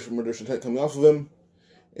lot of murder intent coming off of him.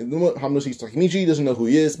 And then Hanma sees Takemichi, doesn't know who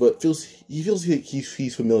he is, but feels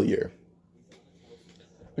he's familiar.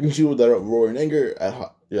 Takemichi with that roar in anger at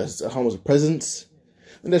Hanma's presence,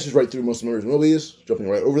 and dashes right through most of the members of Mobius, jumping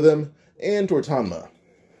right over them, and towards Hanma.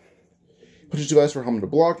 Pushes too fast for Hanma to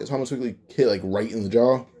block, as Hanma quickly hit right in the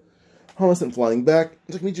jaw. Hanma sent flying back,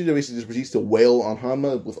 and Takemichi basically just proceeds to wail on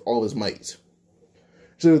Hanma with all his might.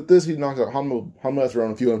 So with this, he knocks out Hanma after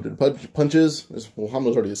around a few hundred punches. Well, Hanma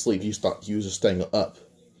was already asleep, he thought he was just staying up.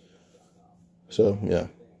 So, yeah.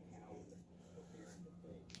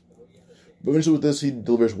 But eventually with this, he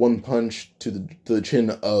delivers one punch to the chin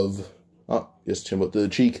of, to the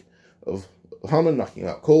cheek of Hanma, knocking him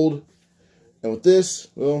out cold. And with this,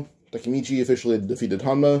 well, Takemichi officially defeated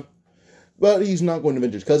Hanma, but he's not going to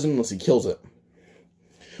avenge his cousin unless he kills him.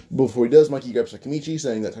 Before he does, Mikey grabs Takemichi,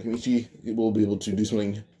 saying that Takemichi will be able to do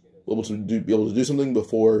something,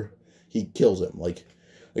 before he kills him. Like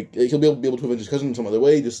he'll be able to avenge his cousin in some other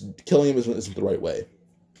way. Just killing him isn't the right way.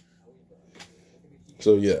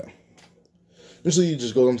 So yeah. Eventually, he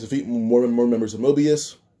just goes on to defeat more members of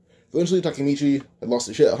Mobius. Eventually, Takemichi had lost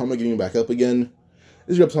his shit at Hanma, getting him back up again.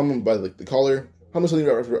 He grabs Hanma by the collar. Hanma suddenly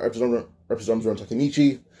wraps his arms around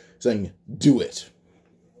Takemichi, saying, "Do it."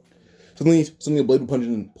 Suddenly a blade will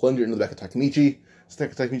plunge into the back of Takemichi.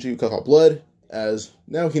 Takemichi will cough out blood, as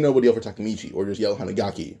now he knows what to yell for Takemichi, or just yell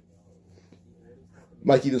Hanagaki.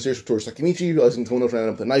 Mikey then stares towards Takemichi, realizing someone else ran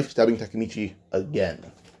up with a knife, stabbing Takemichi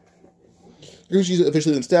again. Takemichi is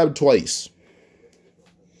officially then stabbed twice.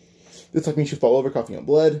 This Takemichi fall over, coughing out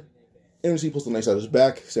blood, and he pulls the knife out of his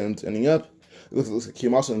back, standing up. It looks like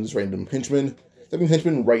Kiyomasa and his random henchman, stabbing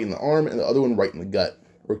henchman right in the arm, and the other one right in the gut,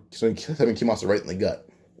 or stabbing Kiyomasa right in the gut.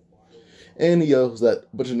 And he yells that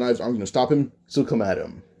a bunch of knives aren't going to stop him, so come at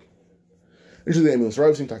him. Eventually the ambulance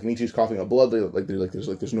arrives, and Takemichi's coughing up blood like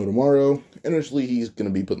there's no tomorrow, and eventually he's going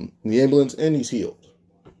to be put in the ambulance, and he's healed.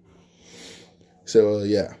 So,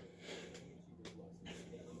 yeah.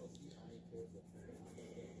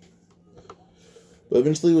 But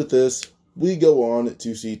eventually with this, we go on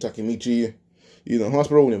to see Takemichi in the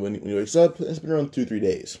hospital when he wakes up. It's been around 2-3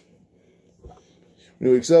 days. When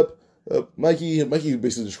he wakes up, Mikey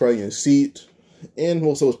basically just crying in his seat, and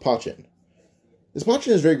also is Pachin. This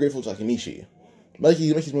Pachin is very grateful to Takemichi.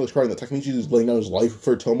 Mikey's more crying that Takemichi is laying down his life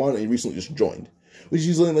for Tomon, and he recently just joined. Which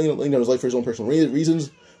he's laying down his life for his own personal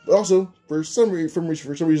reasons, but also for some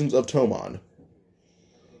reasons of Tomon.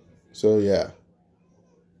 So yeah.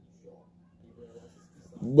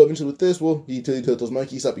 But eventually with this, well, he tells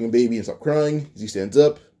Mikey stop being a baby and stop crying, as he stands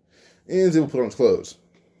up, and is able to put on his clothes.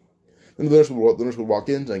 Then the nurse would walk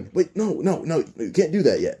in, saying, "Wait, no, you can't do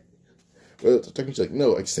that yet." But Takemichi's like,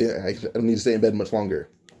 "No, I don't need to stay in bed much longer."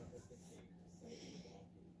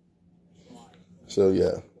 So,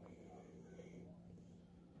 yeah.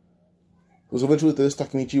 So eventually with this,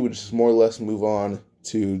 Takemichi would just more or less move on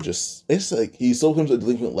to just, it's like, he still becomes a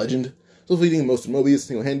delinquent legend, still defeating most of Mobius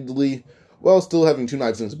single-handedly, while still having 2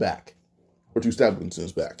 knives in his back. Or 2 stab wounds in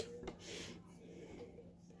his back.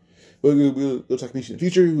 We'll Takemichi in the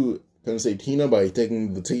future, who kind of saved Hina by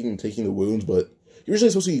taking the wounds, but he originally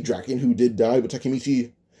supposed to be Draken, who did die, but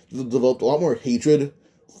Takemichi developed a lot more hatred.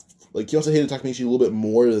 Like, he also hated Takemichi a little bit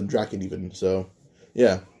more than Draken even, so,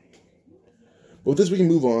 yeah. But with this, we can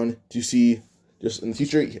move on to see, just in the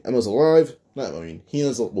future, Emma's alive. Emma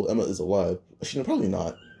is alive. She's probably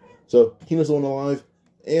not. So, Hina's the one alive,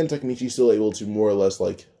 and Takemichi's still able to more or less,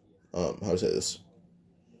 like, how to say this?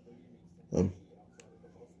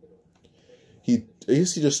 I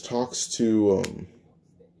guess he just talks to,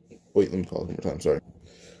 wait, let me call it one more time, sorry.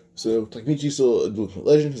 So, Takemichi's still a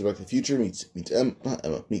legend, he's back to the future, meet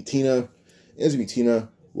Tina. As we meet Tina,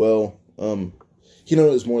 well, Hina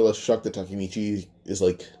is more or less shocked that Takemichi is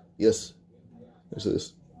like, yes, there's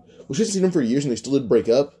this. Well, she hasn't seen him for years, and they still did break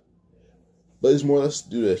up, but it's more or less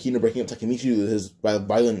due to Hina breaking up Takemichi due to his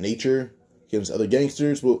violent nature against other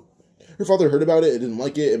gangsters. Well, her father heard about it and didn't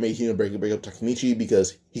like it, and made Hina break up Takemichi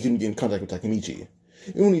because he couldn't get in contact with Takemichi.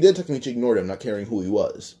 And when he did, Takemichi ignored him, not caring who he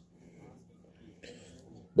was.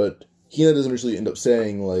 But Hina doesn't actually end up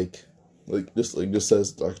saying, just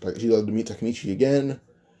says she's allowed to meet Takemichi again,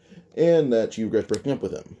 and that she regrets breaking up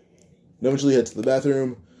with him. And eventually heads to the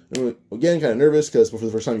bathroom. And again, kind of nervous because for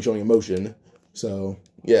the first time he's showing emotion. So,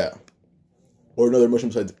 yeah. Or another emotion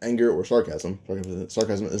besides anger or sarcasm.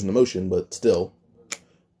 Sarcasm is an emotion, but still.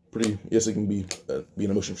 Yes, it can be an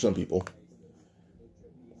emotion for some people.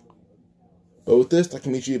 But with this,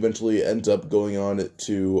 Takemichi eventually ends up going on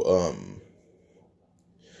to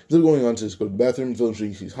go to the bathroom. Eventually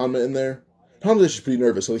he sees Hanma in there. Hanma is just pretty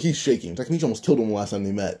nervous, so he's shaking. Takemichi almost killed him the last time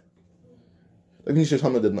they met. Takemichi shoots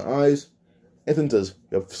Hanma dead in the eyes, and then says,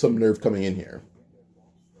 "You have some nerve coming in here."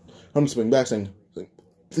 Hanma swings back, saying,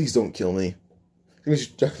 "Please don't kill me."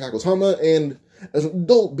 Takemichi tackles Hanma, and as an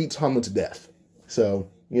adult, beats Hanma to death. So,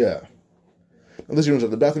 yeah. And this runs out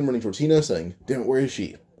of the bathroom, running towards Hina, saying, "Damn it, where is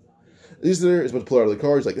she?" He's there, is about to pull her out of the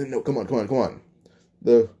car. He's like, "No, come on.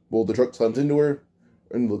 The truck slams into her,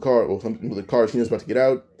 into the car. Hina's about to get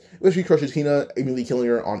out. Eventually crushes Hina, immediately killing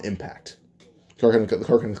her on impact. The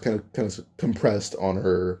car kind of compressed on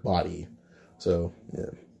her body. So,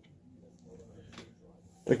 yeah.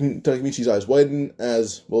 Takemichi's eyes widen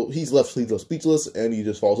as, he's left speechless, and he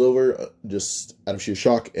just falls over, just out of sheer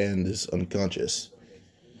shock, and is unconscious.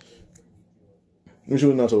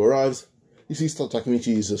 When Nato arrives, he sees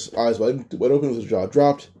Takemichi's eyes wide open with his jaw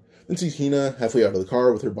dropped, then sees Hina halfway out of the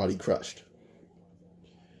car with her body crushed.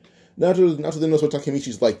 Nato then knows what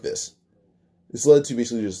Takemichi's like this. This led to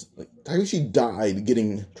basically just, Takemichi died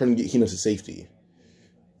trying to get Hina to safety.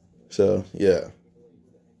 So, yeah.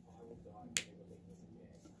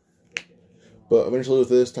 But eventually with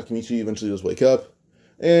this, Takemichi does wake up,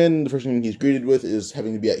 and the first thing he's greeted with is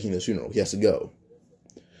having to be at Hina's funeral. He has to go.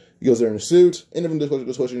 He goes there in a suit, and everyone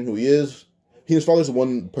does question who he is. Hina's father's the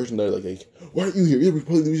one person that like, "Why aren't you here? You're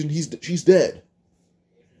probably the reason she's dead."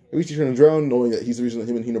 Takemichi turns around, knowing that he's the reason that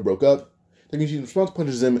him and Hina broke up. Takemichi in response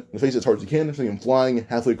punches him in the face as hard as he can, sending him flying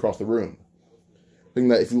halfway across the room. Thinking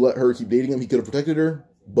that if he let her keep dating him, he could have protected her,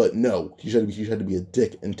 but no, he had to be a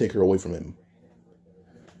dick and take her away from him.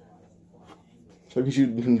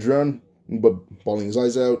 Takemichi turns around, but bawling his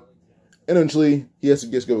eyes out, and eventually he has to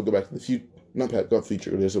go back to the future. Not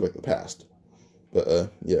future, he has to go back to the past.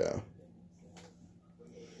 But, yeah.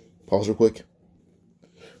 Pause real quick.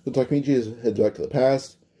 So Takemichi heads back to the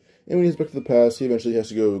past, and when he heads back to the past, he eventually has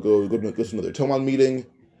to go to another Tomon meeting.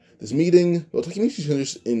 This meeting, Takemichi's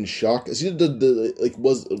just in shock, as he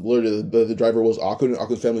was alerted that the driver was Akun, and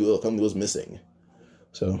Akun's family was missing.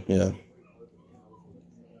 So, yeah.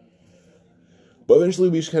 But eventually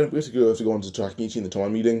we have to go into Takemichi in the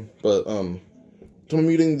Tomon meeting, but, Tomon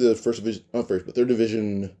meeting, the third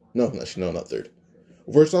division, not third.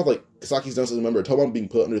 First off, Kisaki's announced as a member of Tomon being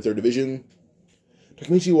put under 3rd division.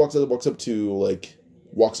 Takemichi walks up to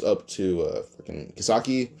freaking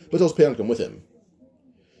Kisaki, but tells Payon to come with him.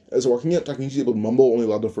 As they're walking up, Takemichi is able to mumble, only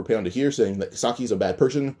loud enough for Payon to hear, saying that Kisaki is a bad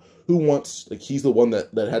person who he's the one that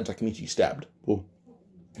had Takemichi stabbed. Well,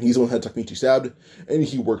 he's the one that had Takemichi stabbed, and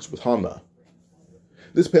he works with Hanma.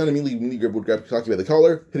 This Payon immediately grabs Kisaki by the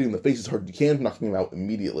collar, hitting him in the face as hard as he can, knocking him out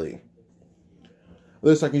immediately.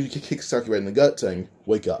 This Takemichi kicks Kisaki right in the gut, saying,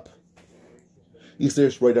 "Wake up." He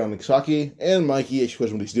stares right down at Kisaki, and Mikey asks what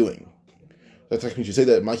he's doing. Takemichi say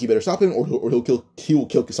that Mikey better stop him, or he will kill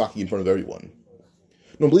Kisaki in front of everyone.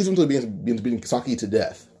 No one believes him until he begins beating Kisaki to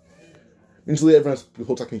death. Eventually, everyone has to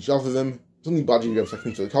pull Takemichi off of him. Suddenly, Baji grabs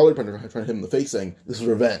Takemichi by the collar, trying to hit him in the face, saying, "This is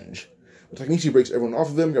revenge." But Takemichi breaks everyone off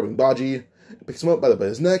of him, grabbing Baji, picks him up by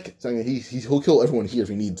his neck, saying that he'll kill everyone here if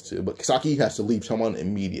he needs to, but Kisaki has to leave Tomon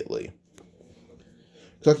immediately.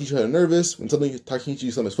 Kisaki's kind of nervous when suddenly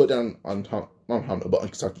Takemichi slams his foot down on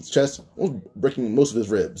Kisaki's chest, almost breaking most of his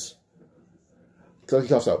ribs. Kisaki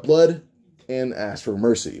coughs out blood and asks for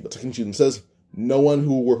mercy, but Takemichi then says no one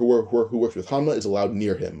who works with Hanma is allowed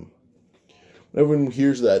near him. When everyone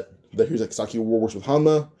hears that Kisaki works with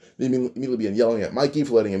Hanma, they immediately begin yelling at Mikey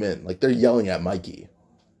for letting him in. They're yelling at Mikey.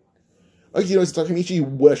 Mikey knows Takemichi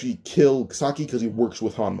would actually kill Kisaki because he works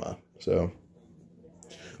with Hanma. So,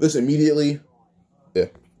 this immediately... Yeah,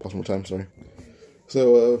 pause more time, sorry.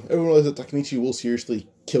 So, everyone realizes that Takemichi will seriously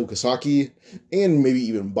kill Kisaki, and maybe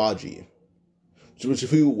even Baji. Which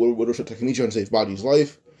if he would have shot Takemichi and save Baji's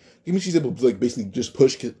life, Takemichi's able to, basically just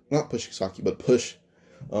not push Kisaki, but push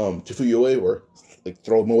Chifuyu away, or,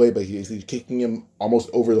 throw him away by basically kicking him almost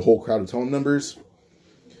over the whole crowd of Tomon members.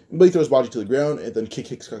 But he throws Baji to the ground, and then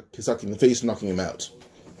kicks Kisaki in the face, knocking him out.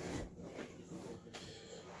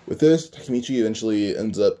 With this, Takemichi eventually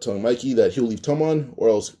ends up telling Mikey that he'll leave Tomon, or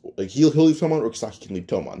else, he'll leave Tomon, or Kisaki can leave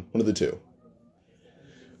Tomon. One of the two.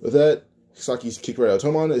 With that, Kisaki's kicked right out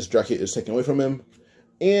of Tomon, his jacket is taken away from him,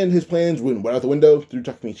 and his plans went right out the window through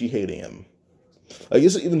Takemichi hating him. I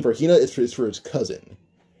guess even for Hina, it's for his cousin.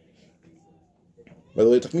 By the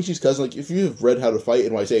way, Takemichi's cousin, like, if you have read How to Fight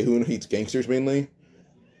and why Taehoon hates gangsters mainly,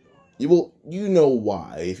 you know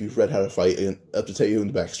why, if you've read How to Fight and up to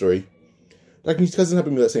Taehoon's backstory. Takemichi's cousin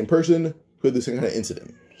happened to be that same person who had the same kind of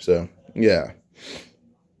incident. So, yeah.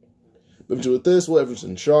 But with this, well, everyone's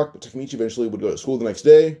in shock, but Takemichi eventually would go to school the next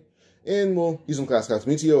day, and, well, he's in class with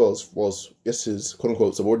Mitsuyo, while his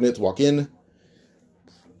quote-unquote subordinates walk in.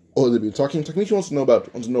 While they've been talking, Takemichi wants to know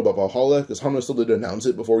about Valhalla, because Hanma still did announce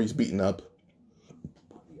it before he's beaten up.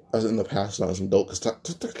 As in the past, not as an adult, because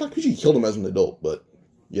Takemichi killed him as an adult, but,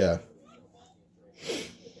 yeah.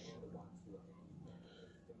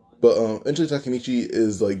 But, eventually Takemichi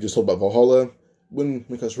is, like, just told about Valhalla. When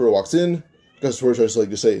Katsura walks in, Katsura tries to, like,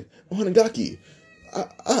 just say, "Oh, Hanagaki,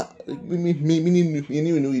 me and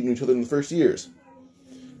you knew each other in the first years."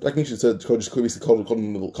 Takemichi said, just basically called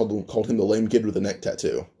him the lame kid with a neck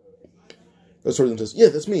tattoo. Katsura then says, "Yeah,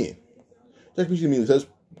 that's me." Takemichi immediately says,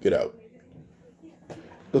 "Get out."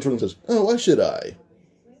 Katsura then says, "Oh, why should I?"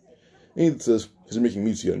 And he says, "Because you're making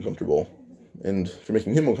Mitsuyo uncomfortable. And if you're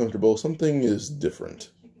making him uncomfortable, something is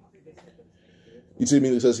different." Mitsuyo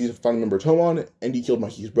immediately says he's a founding member of Tomon, and he killed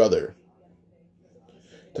Mikey's brother.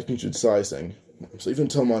 Takemichi would sigh, saying, "So even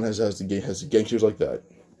Tomon has gangsters like that."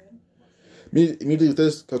 Immediately with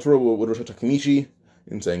this, Katsura would rush at Takemichi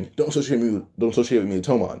and saying, "Don't associate me with me with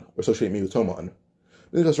Tomon, or associate me with Tomon."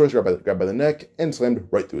 Then Katsura is grabbed by the neck and slammed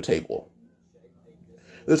right through a table.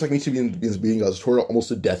 Then Takemichi begins beating Katsura almost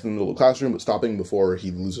to death in the middle of the classroom, but stopping before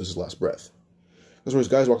he loses his last breath. Katsura's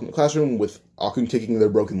guys walk in the classroom with Akun kicking their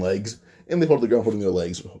broken legs, and they fall to the ground holding their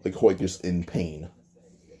legs, like quite just in pain.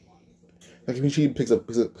 Takemichi picks up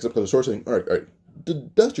Katsura saying, All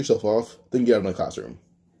right, dust yourself off, then get out of my classroom."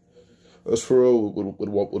 Katsura would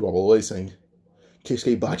wobble away, saying,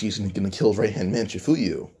 "Keisuke Bachi is going to kill his right-hand man,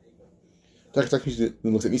 Shifuyu." Takemichi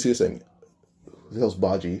then looks at Mitsuyo, saying, "Who the hell's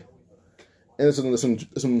Baji?" And this one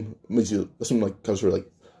like Katsura,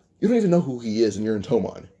 like, "You don't even know who he is, and you're in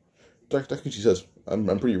Tomon." Takemichi says, I'm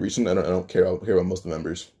pretty recent. I don't care about most of the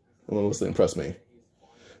members, unless they impress me."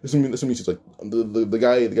 This one Mitsuyo's like, the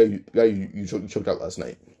guy you choked out last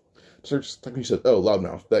night. Takemichi says, "Oh,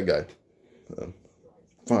 loudmouth, that guy.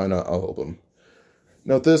 Fine, I'll help him."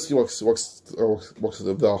 Now with this, he walks to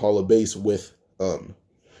the Valhalla base with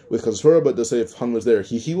Katsura, but does say if Han was there,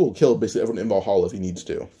 he will kill basically everyone in Valhalla if he needs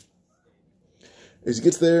to. As he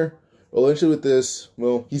gets there, well, eventually with this,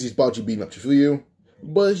 well, he sees Baji beating up Shifuyu,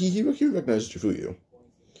 but he recognizes Shifuyu.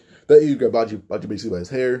 That he grabbed Baji basically by his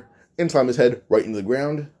hair and slammed his head right into the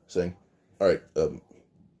ground, saying, "All right,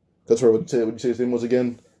 Katsura, what did you say his name was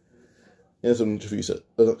again?" And so Shifuyu said,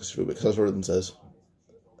 not Shifuyu, but Katsura then says,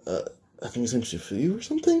 "I think his name's Shifuyu or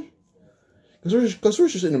something?"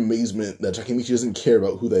 Katsura's just in amazement that Takemichi doesn't care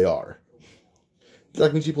about who they are.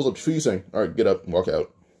 Takemichi pulls up Shifuyu, saying, "All right, get up and walk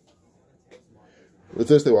out." With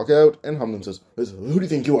this, they walk out, and Hamlin says, "Who do you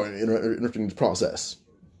think you are interrupting this process?"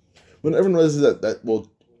 When everyone realizes that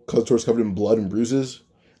Katsura's covered in blood and bruises,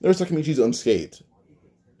 there's Takemichi's unscathed.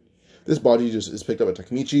 This body just is picked up by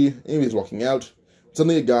Takemichi, and he's walking out.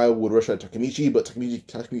 Suddenly, a guy would rush at Takemichi, but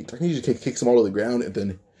Takemichi kicks him all to the ground, and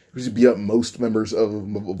then he beat up most members of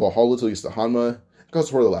Valhalla until he gets to Hanma.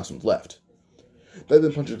 Katsura, the last one's left. That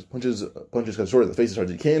then punches Katsura in the face as hard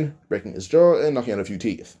as he can, breaking his jaw and knocking out a few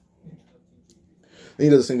teeth. Then he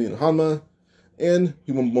does the same thing in Hanma, and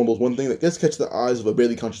he mumbles one thing that gets catch the eyes of a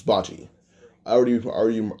barely conscious Bachi. I already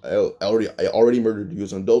murdered you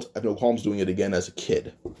as an adult. I have no qualms doing it again as a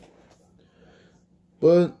kid.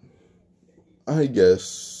 But I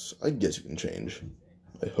guess you can change.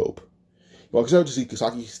 I hope. He walks out to see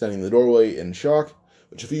Kisaki standing in the doorway in shock,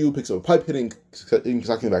 but Shifuyu picks up a pipe, hitting Kisaki in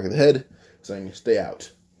the back of the head, saying, "Stay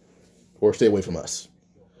out. Or stay away from us."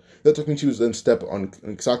 That Takemichi was then step on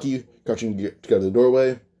Kisaki, crouching to get out of the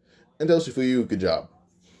doorway, and tells Shifuyu, "Good job."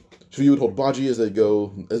 Shifuyu would hold Baji as they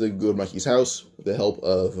go to Mikey's house with the help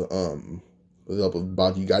of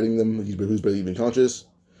Baji guiding them, who's barely even conscious.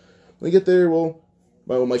 When they get there, well,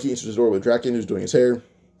 Mikey enters the door with Draken, who's doing his hair.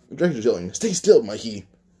 And Draken's just yelling, "Stay still, Mikey!"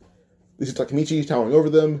 They see Takemichi towering over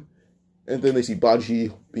them, and then they see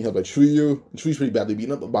Baji being held by Shifuyu, and Shifuyu's pretty badly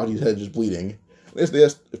beaten up, but Baji's head is just bleeding. And they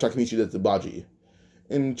ask if Takemichi did it to Baji.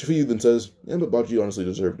 And Shifuyu then says, "Yeah, but Baji honestly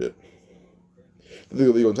deserved it." They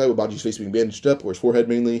go inside with Baji's face being bandaged up, or his forehead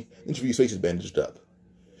mainly, and Shifuyu's face is bandaged up.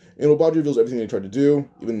 And while Baji reveals everything they tried to do,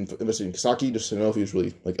 even investigating Kisaki, just to know if he was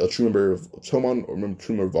really like a true member of Tomon or a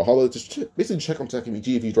true member of Valhalla, basically check on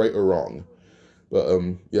Takemichi if he's right or wrong. But,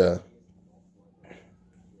 yeah.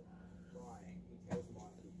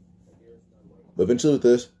 But eventually with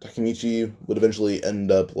this, Takemichi would eventually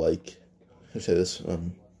end up, like, how do I say this?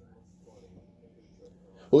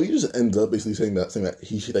 Well, he just ends up basically saying that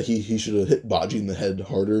he should have hit Baji in the head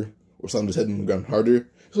harder, or slammed his head in the ground harder.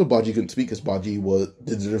 So Baji couldn't speak, because Baji did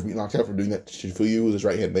deserve to be knocked out for doing that to Shifuyu, who was his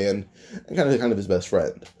right-hand man, and kind of his best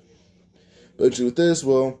friend. But actually with this,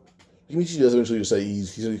 well, Takemichi does eventually just say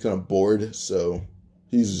he's kind of bored, so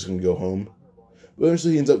he's just going to go home. But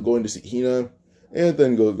eventually he ends up going to see Hina, and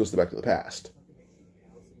then goes back to the past.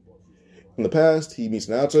 In the past, he meets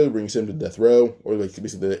Naoto, brings him to death row, or like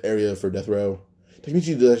basically the area for death row.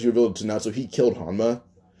 Takemichi does actually reveal to Naoto he killed Hanma.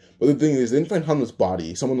 But the thing is, they didn't find Hanma's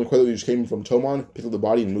body. Someone quietly just came from Tomon, picked up the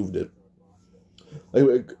body, and moved it.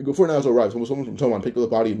 Like, before Naoto arrived, someone from Tomon picked up the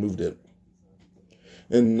body and moved it.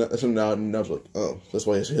 And so now Naoto's like, oh, that's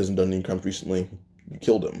why he hasn't done any crimes recently. You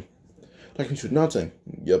killed him. Takemichi was not saying,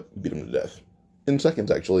 yep, beat him to death. In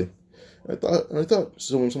seconds, actually. I thought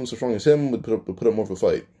someone so strong as him would put up more of a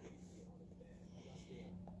fight.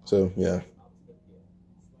 So, yeah.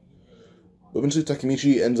 But eventually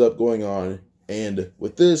Takemichi ends up going on, and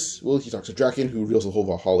with this, well, he talks to Draken, who reveals the whole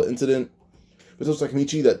Valhalla incident. But tells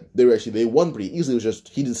Takemichi that they won pretty easily. It was just,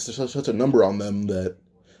 he did such a number on them that,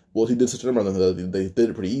 well, he did such a number on them that they did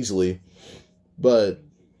it pretty easily. But,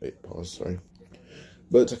 wait, pause, sorry.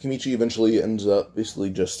 But Takemichi eventually ends up basically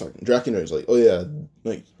just talking to Draken, and he's like, oh yeah,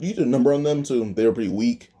 like, you did a number on them, so they were pretty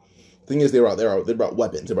weak. The thing is, they brought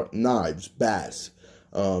weapons, they brought knives, bats,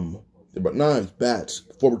 they brought knives, bats,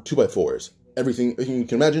 2x4s, everything you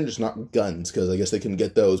can imagine, just not guns, because I guess they can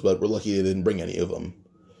get those, but we're lucky they didn't bring any of them.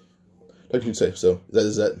 Takemichi say,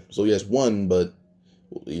 so he has won, but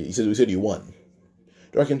we said you won.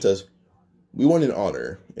 Draken says, we won in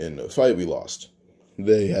honor. In a fight, we lost.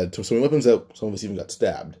 They had so many weapons that some of us even got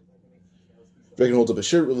stabbed. Draken holds up his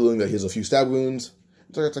shirt, revealing that he has a few stab wounds.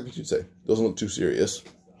 Takemichi say, doesn't look too serious.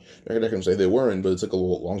 Draken say they weren't, but it took a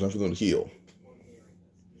long time for them to heal.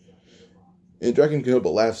 And Draken can help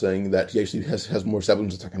but laugh, saying that he actually has more stab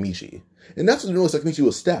wounds than Takemichi. And that's when Takemichi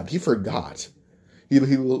was stabbed. He forgot. He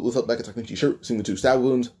looked up back at Takemichi's shirt, seeing the 2 stab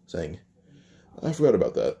wounds, saying, I forgot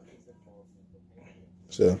about that.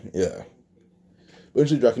 So, yeah.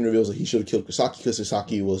 Eventually, Draken reveals that he should have killed Kisaki, because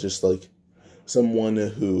Kisaki was just, like, someone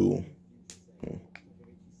who...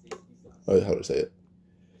 how do I say it?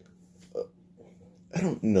 I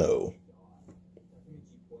don't know.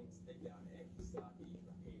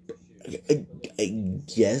 I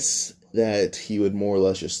guess that he would more or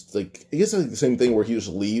less just, like... I guess it's like the same thing where he just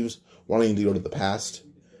leaves, wanting to go to the past.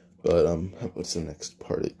 But, what's the next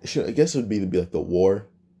part? I guess it would be like the war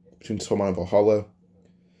between Tomon and Valhalla.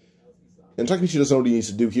 And Takemichi doesn't know what he needs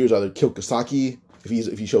to do here is either kill Kisaki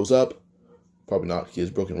if he shows up. Probably not, he has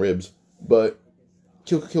broken ribs. But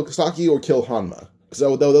kill Kisaki or kill Hanma. Because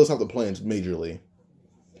those have the plans majorly.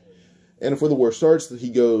 And before the war starts, he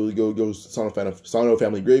goes to Sano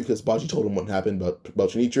family grave because Baji told him what happened about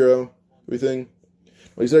Shinichiro, everything.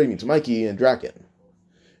 When he's there, he meets Mikey and Draken.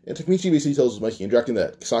 And Takemichi basically tells Mikey and Draken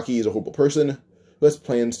that Kisaki is a horrible person who has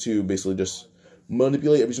plans to basically just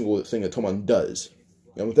manipulate every single thing that Tomon does.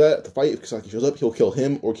 And with that, at the fight, if Kisaki shows up, he'll kill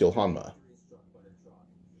him or kill Hanma.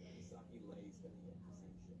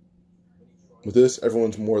 With this,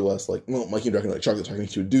 everyone's more or less like, well, Mikey and Draken are like shocked that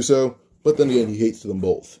Takemichi would do so, but then again, he hates them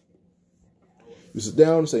both. He sits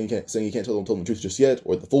down, saying he can't tell them the truth just yet,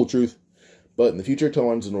 or the full truth, but in the future,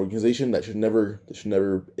 Tomon's an organization that should never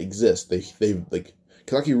exist. They like,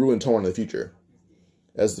 Kisaki ruined Tomon in the future.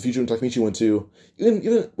 As the future when Takemichi went to,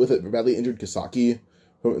 even with a badly injured Kisaki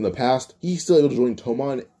in the past, he's still able to join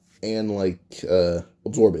Tomon and, like,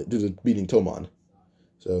 absorb it due to beating Tomon.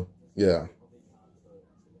 So, yeah.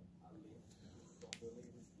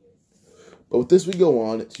 But with this, we go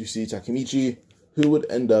on to see Takemichi, who would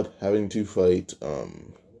end up having to fight, I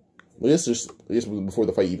guess before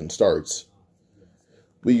the fight even starts.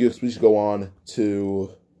 We just go on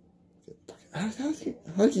to... How do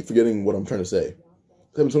I keep forgetting what I'm trying to say?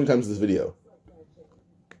 It's happened so many times in this video.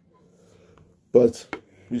 But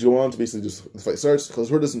we go on to basically just the fight starts. Because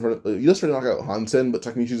he does try to knock out Hansen, but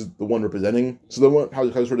Takemichi's the one representing. So then how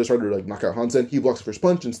Kazuhira started to like knock out Hansen, he blocks the first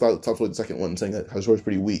punch and stops with the second one, saying that Kazuhira's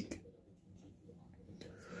pretty weak.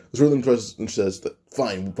 Kazuhira then says that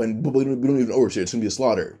fine, we don't even oversee it, it's gonna be a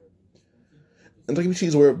slaughter. And Takemichi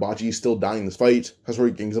is aware of Baji still dying in this fight.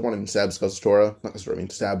 Kazuhira gangs up on him and stabs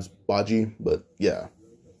stabs Baji, but yeah.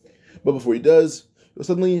 But before he does,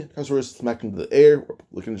 suddenly Kazuhira is smacked into the air, or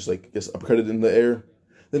looking just like, I guess, uppercutted in the air.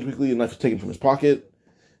 Then quickly a knife is taken from his pocket,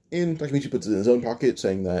 and Takemichi puts it in his own pocket,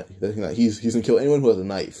 saying that he's gonna kill anyone who has a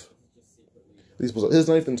knife. He pulls out his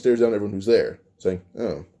knife and stares down at everyone who's there, saying,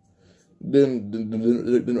 oh, didn't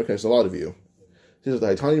recognize a lot of you. These are the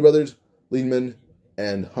Haitani brothers, Lindman,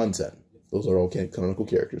 and Hansen. Those are all canonical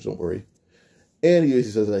characters, don't worry. And he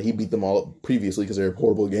says that he beat them all up previously because they're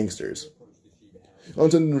horrible gangsters.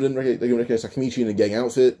 Onsen didn't recognize Takemichi in a gang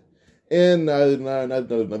outfit, and neither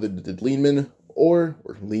did Lean Man or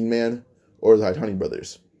Lean Man or the Haitani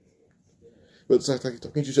brothers. But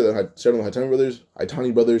Takemichi said that the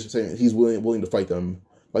Haitani brothers, saying that he's willing to fight them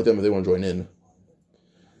if they want to join in.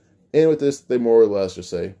 And with this, they more or less just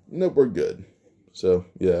say, nope, we're good. So,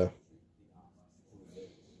 yeah.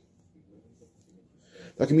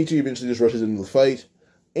 Takemichi eventually just rushes into the fight,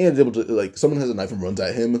 and is able to, someone has a knife and runs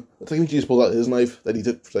at him. Takemichi just pulls out his knife that he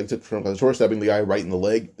took from Kazutora, stabbing the guy right in the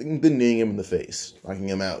leg, then kneeing him in the face, knocking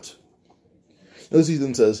him out. Lucy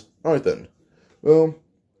then says, alright then, well,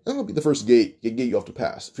 that'll be the first gate you have to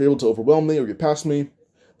pass. If you're able to overwhelm me or get past me,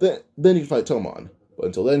 then you can fight Tomon. But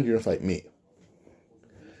until then, you're going to fight me.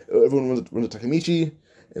 Everyone runs to Takemichi,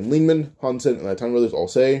 and Lingman, Hansen, and the Haitani brothers all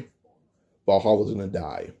say, Valhalla's going to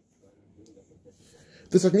die.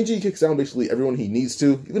 This Takemichi kicks down basically everyone he needs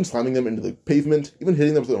to, even slamming them into the pavement, even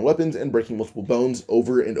hitting them with their weapons, and breaking multiple bones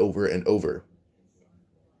over and over and over.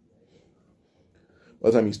 By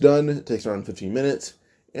the time he's done, it takes around 15 minutes,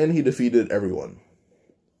 and he defeated everyone.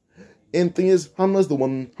 And the thing is, Hanma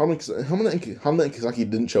and Kisaki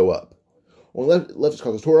didn't show up. Only left is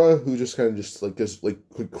Kazutora, who just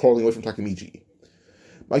crawling away from Takemichi.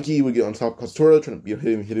 Mikey would get on top of Kazutora, trying to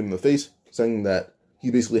hit him in the face, saying that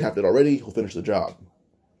he basically half did already, he'll finish the job.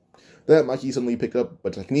 That Mikey suddenly picked up by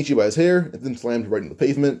Takemichi by his hair, and then slammed right into the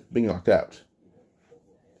pavement, being knocked out.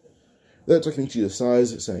 That Takemichi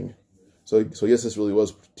decides, saying, so I guess this really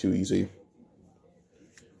was too easy.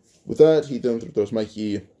 With that, he then throws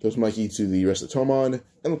Mikey to the rest of Tomon,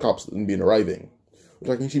 and the cops then begin arriving.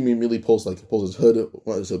 Takemichi immediately pulls his hood,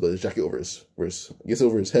 his jacket over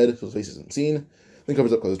his head, so his face isn't seen, then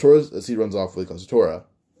covers up Kazutora as he runs off with Kazutora.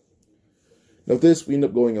 Now with this, we end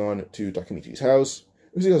up going on to Takemichi's house.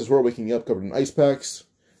 We see Kazutora waking up covered in ice packs,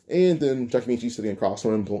 and then Takemichi sitting across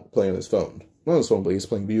from him playing on his phone. Not on his phone, but he's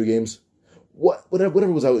playing video games.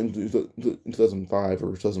 Whatever was out in 2005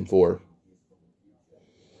 or 2004.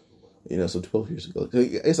 So 12 years ago. I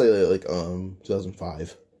guess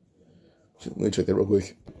 2005. Let me check that real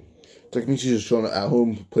quick. Takemichi's just chilling at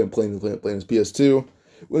home, playing his PS2.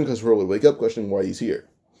 When Kazutora would wake up, questioning why he's here.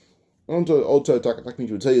 All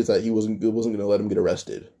Takemichi would say is that he wasn't going to let him get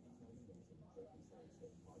arrested.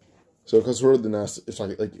 So Kazutora then asks if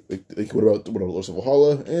what about Lords of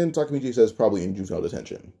Valhalla, and Takemichi says probably in juvenile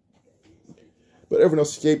detention. But everyone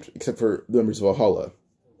else escaped except for the members of Valhalla,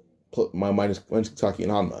 minus Kisaki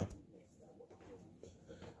and Hanma.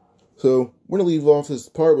 So we're gonna leave off this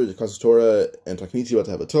part with Kazutora and Takemichi about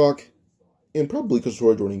to have a talk, and probably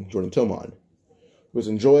Kazutora joining Tomon. Please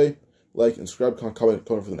enjoy, like, and subscribe, comment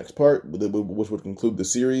for the next part, which would conclude the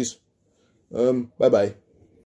series. Bye bye.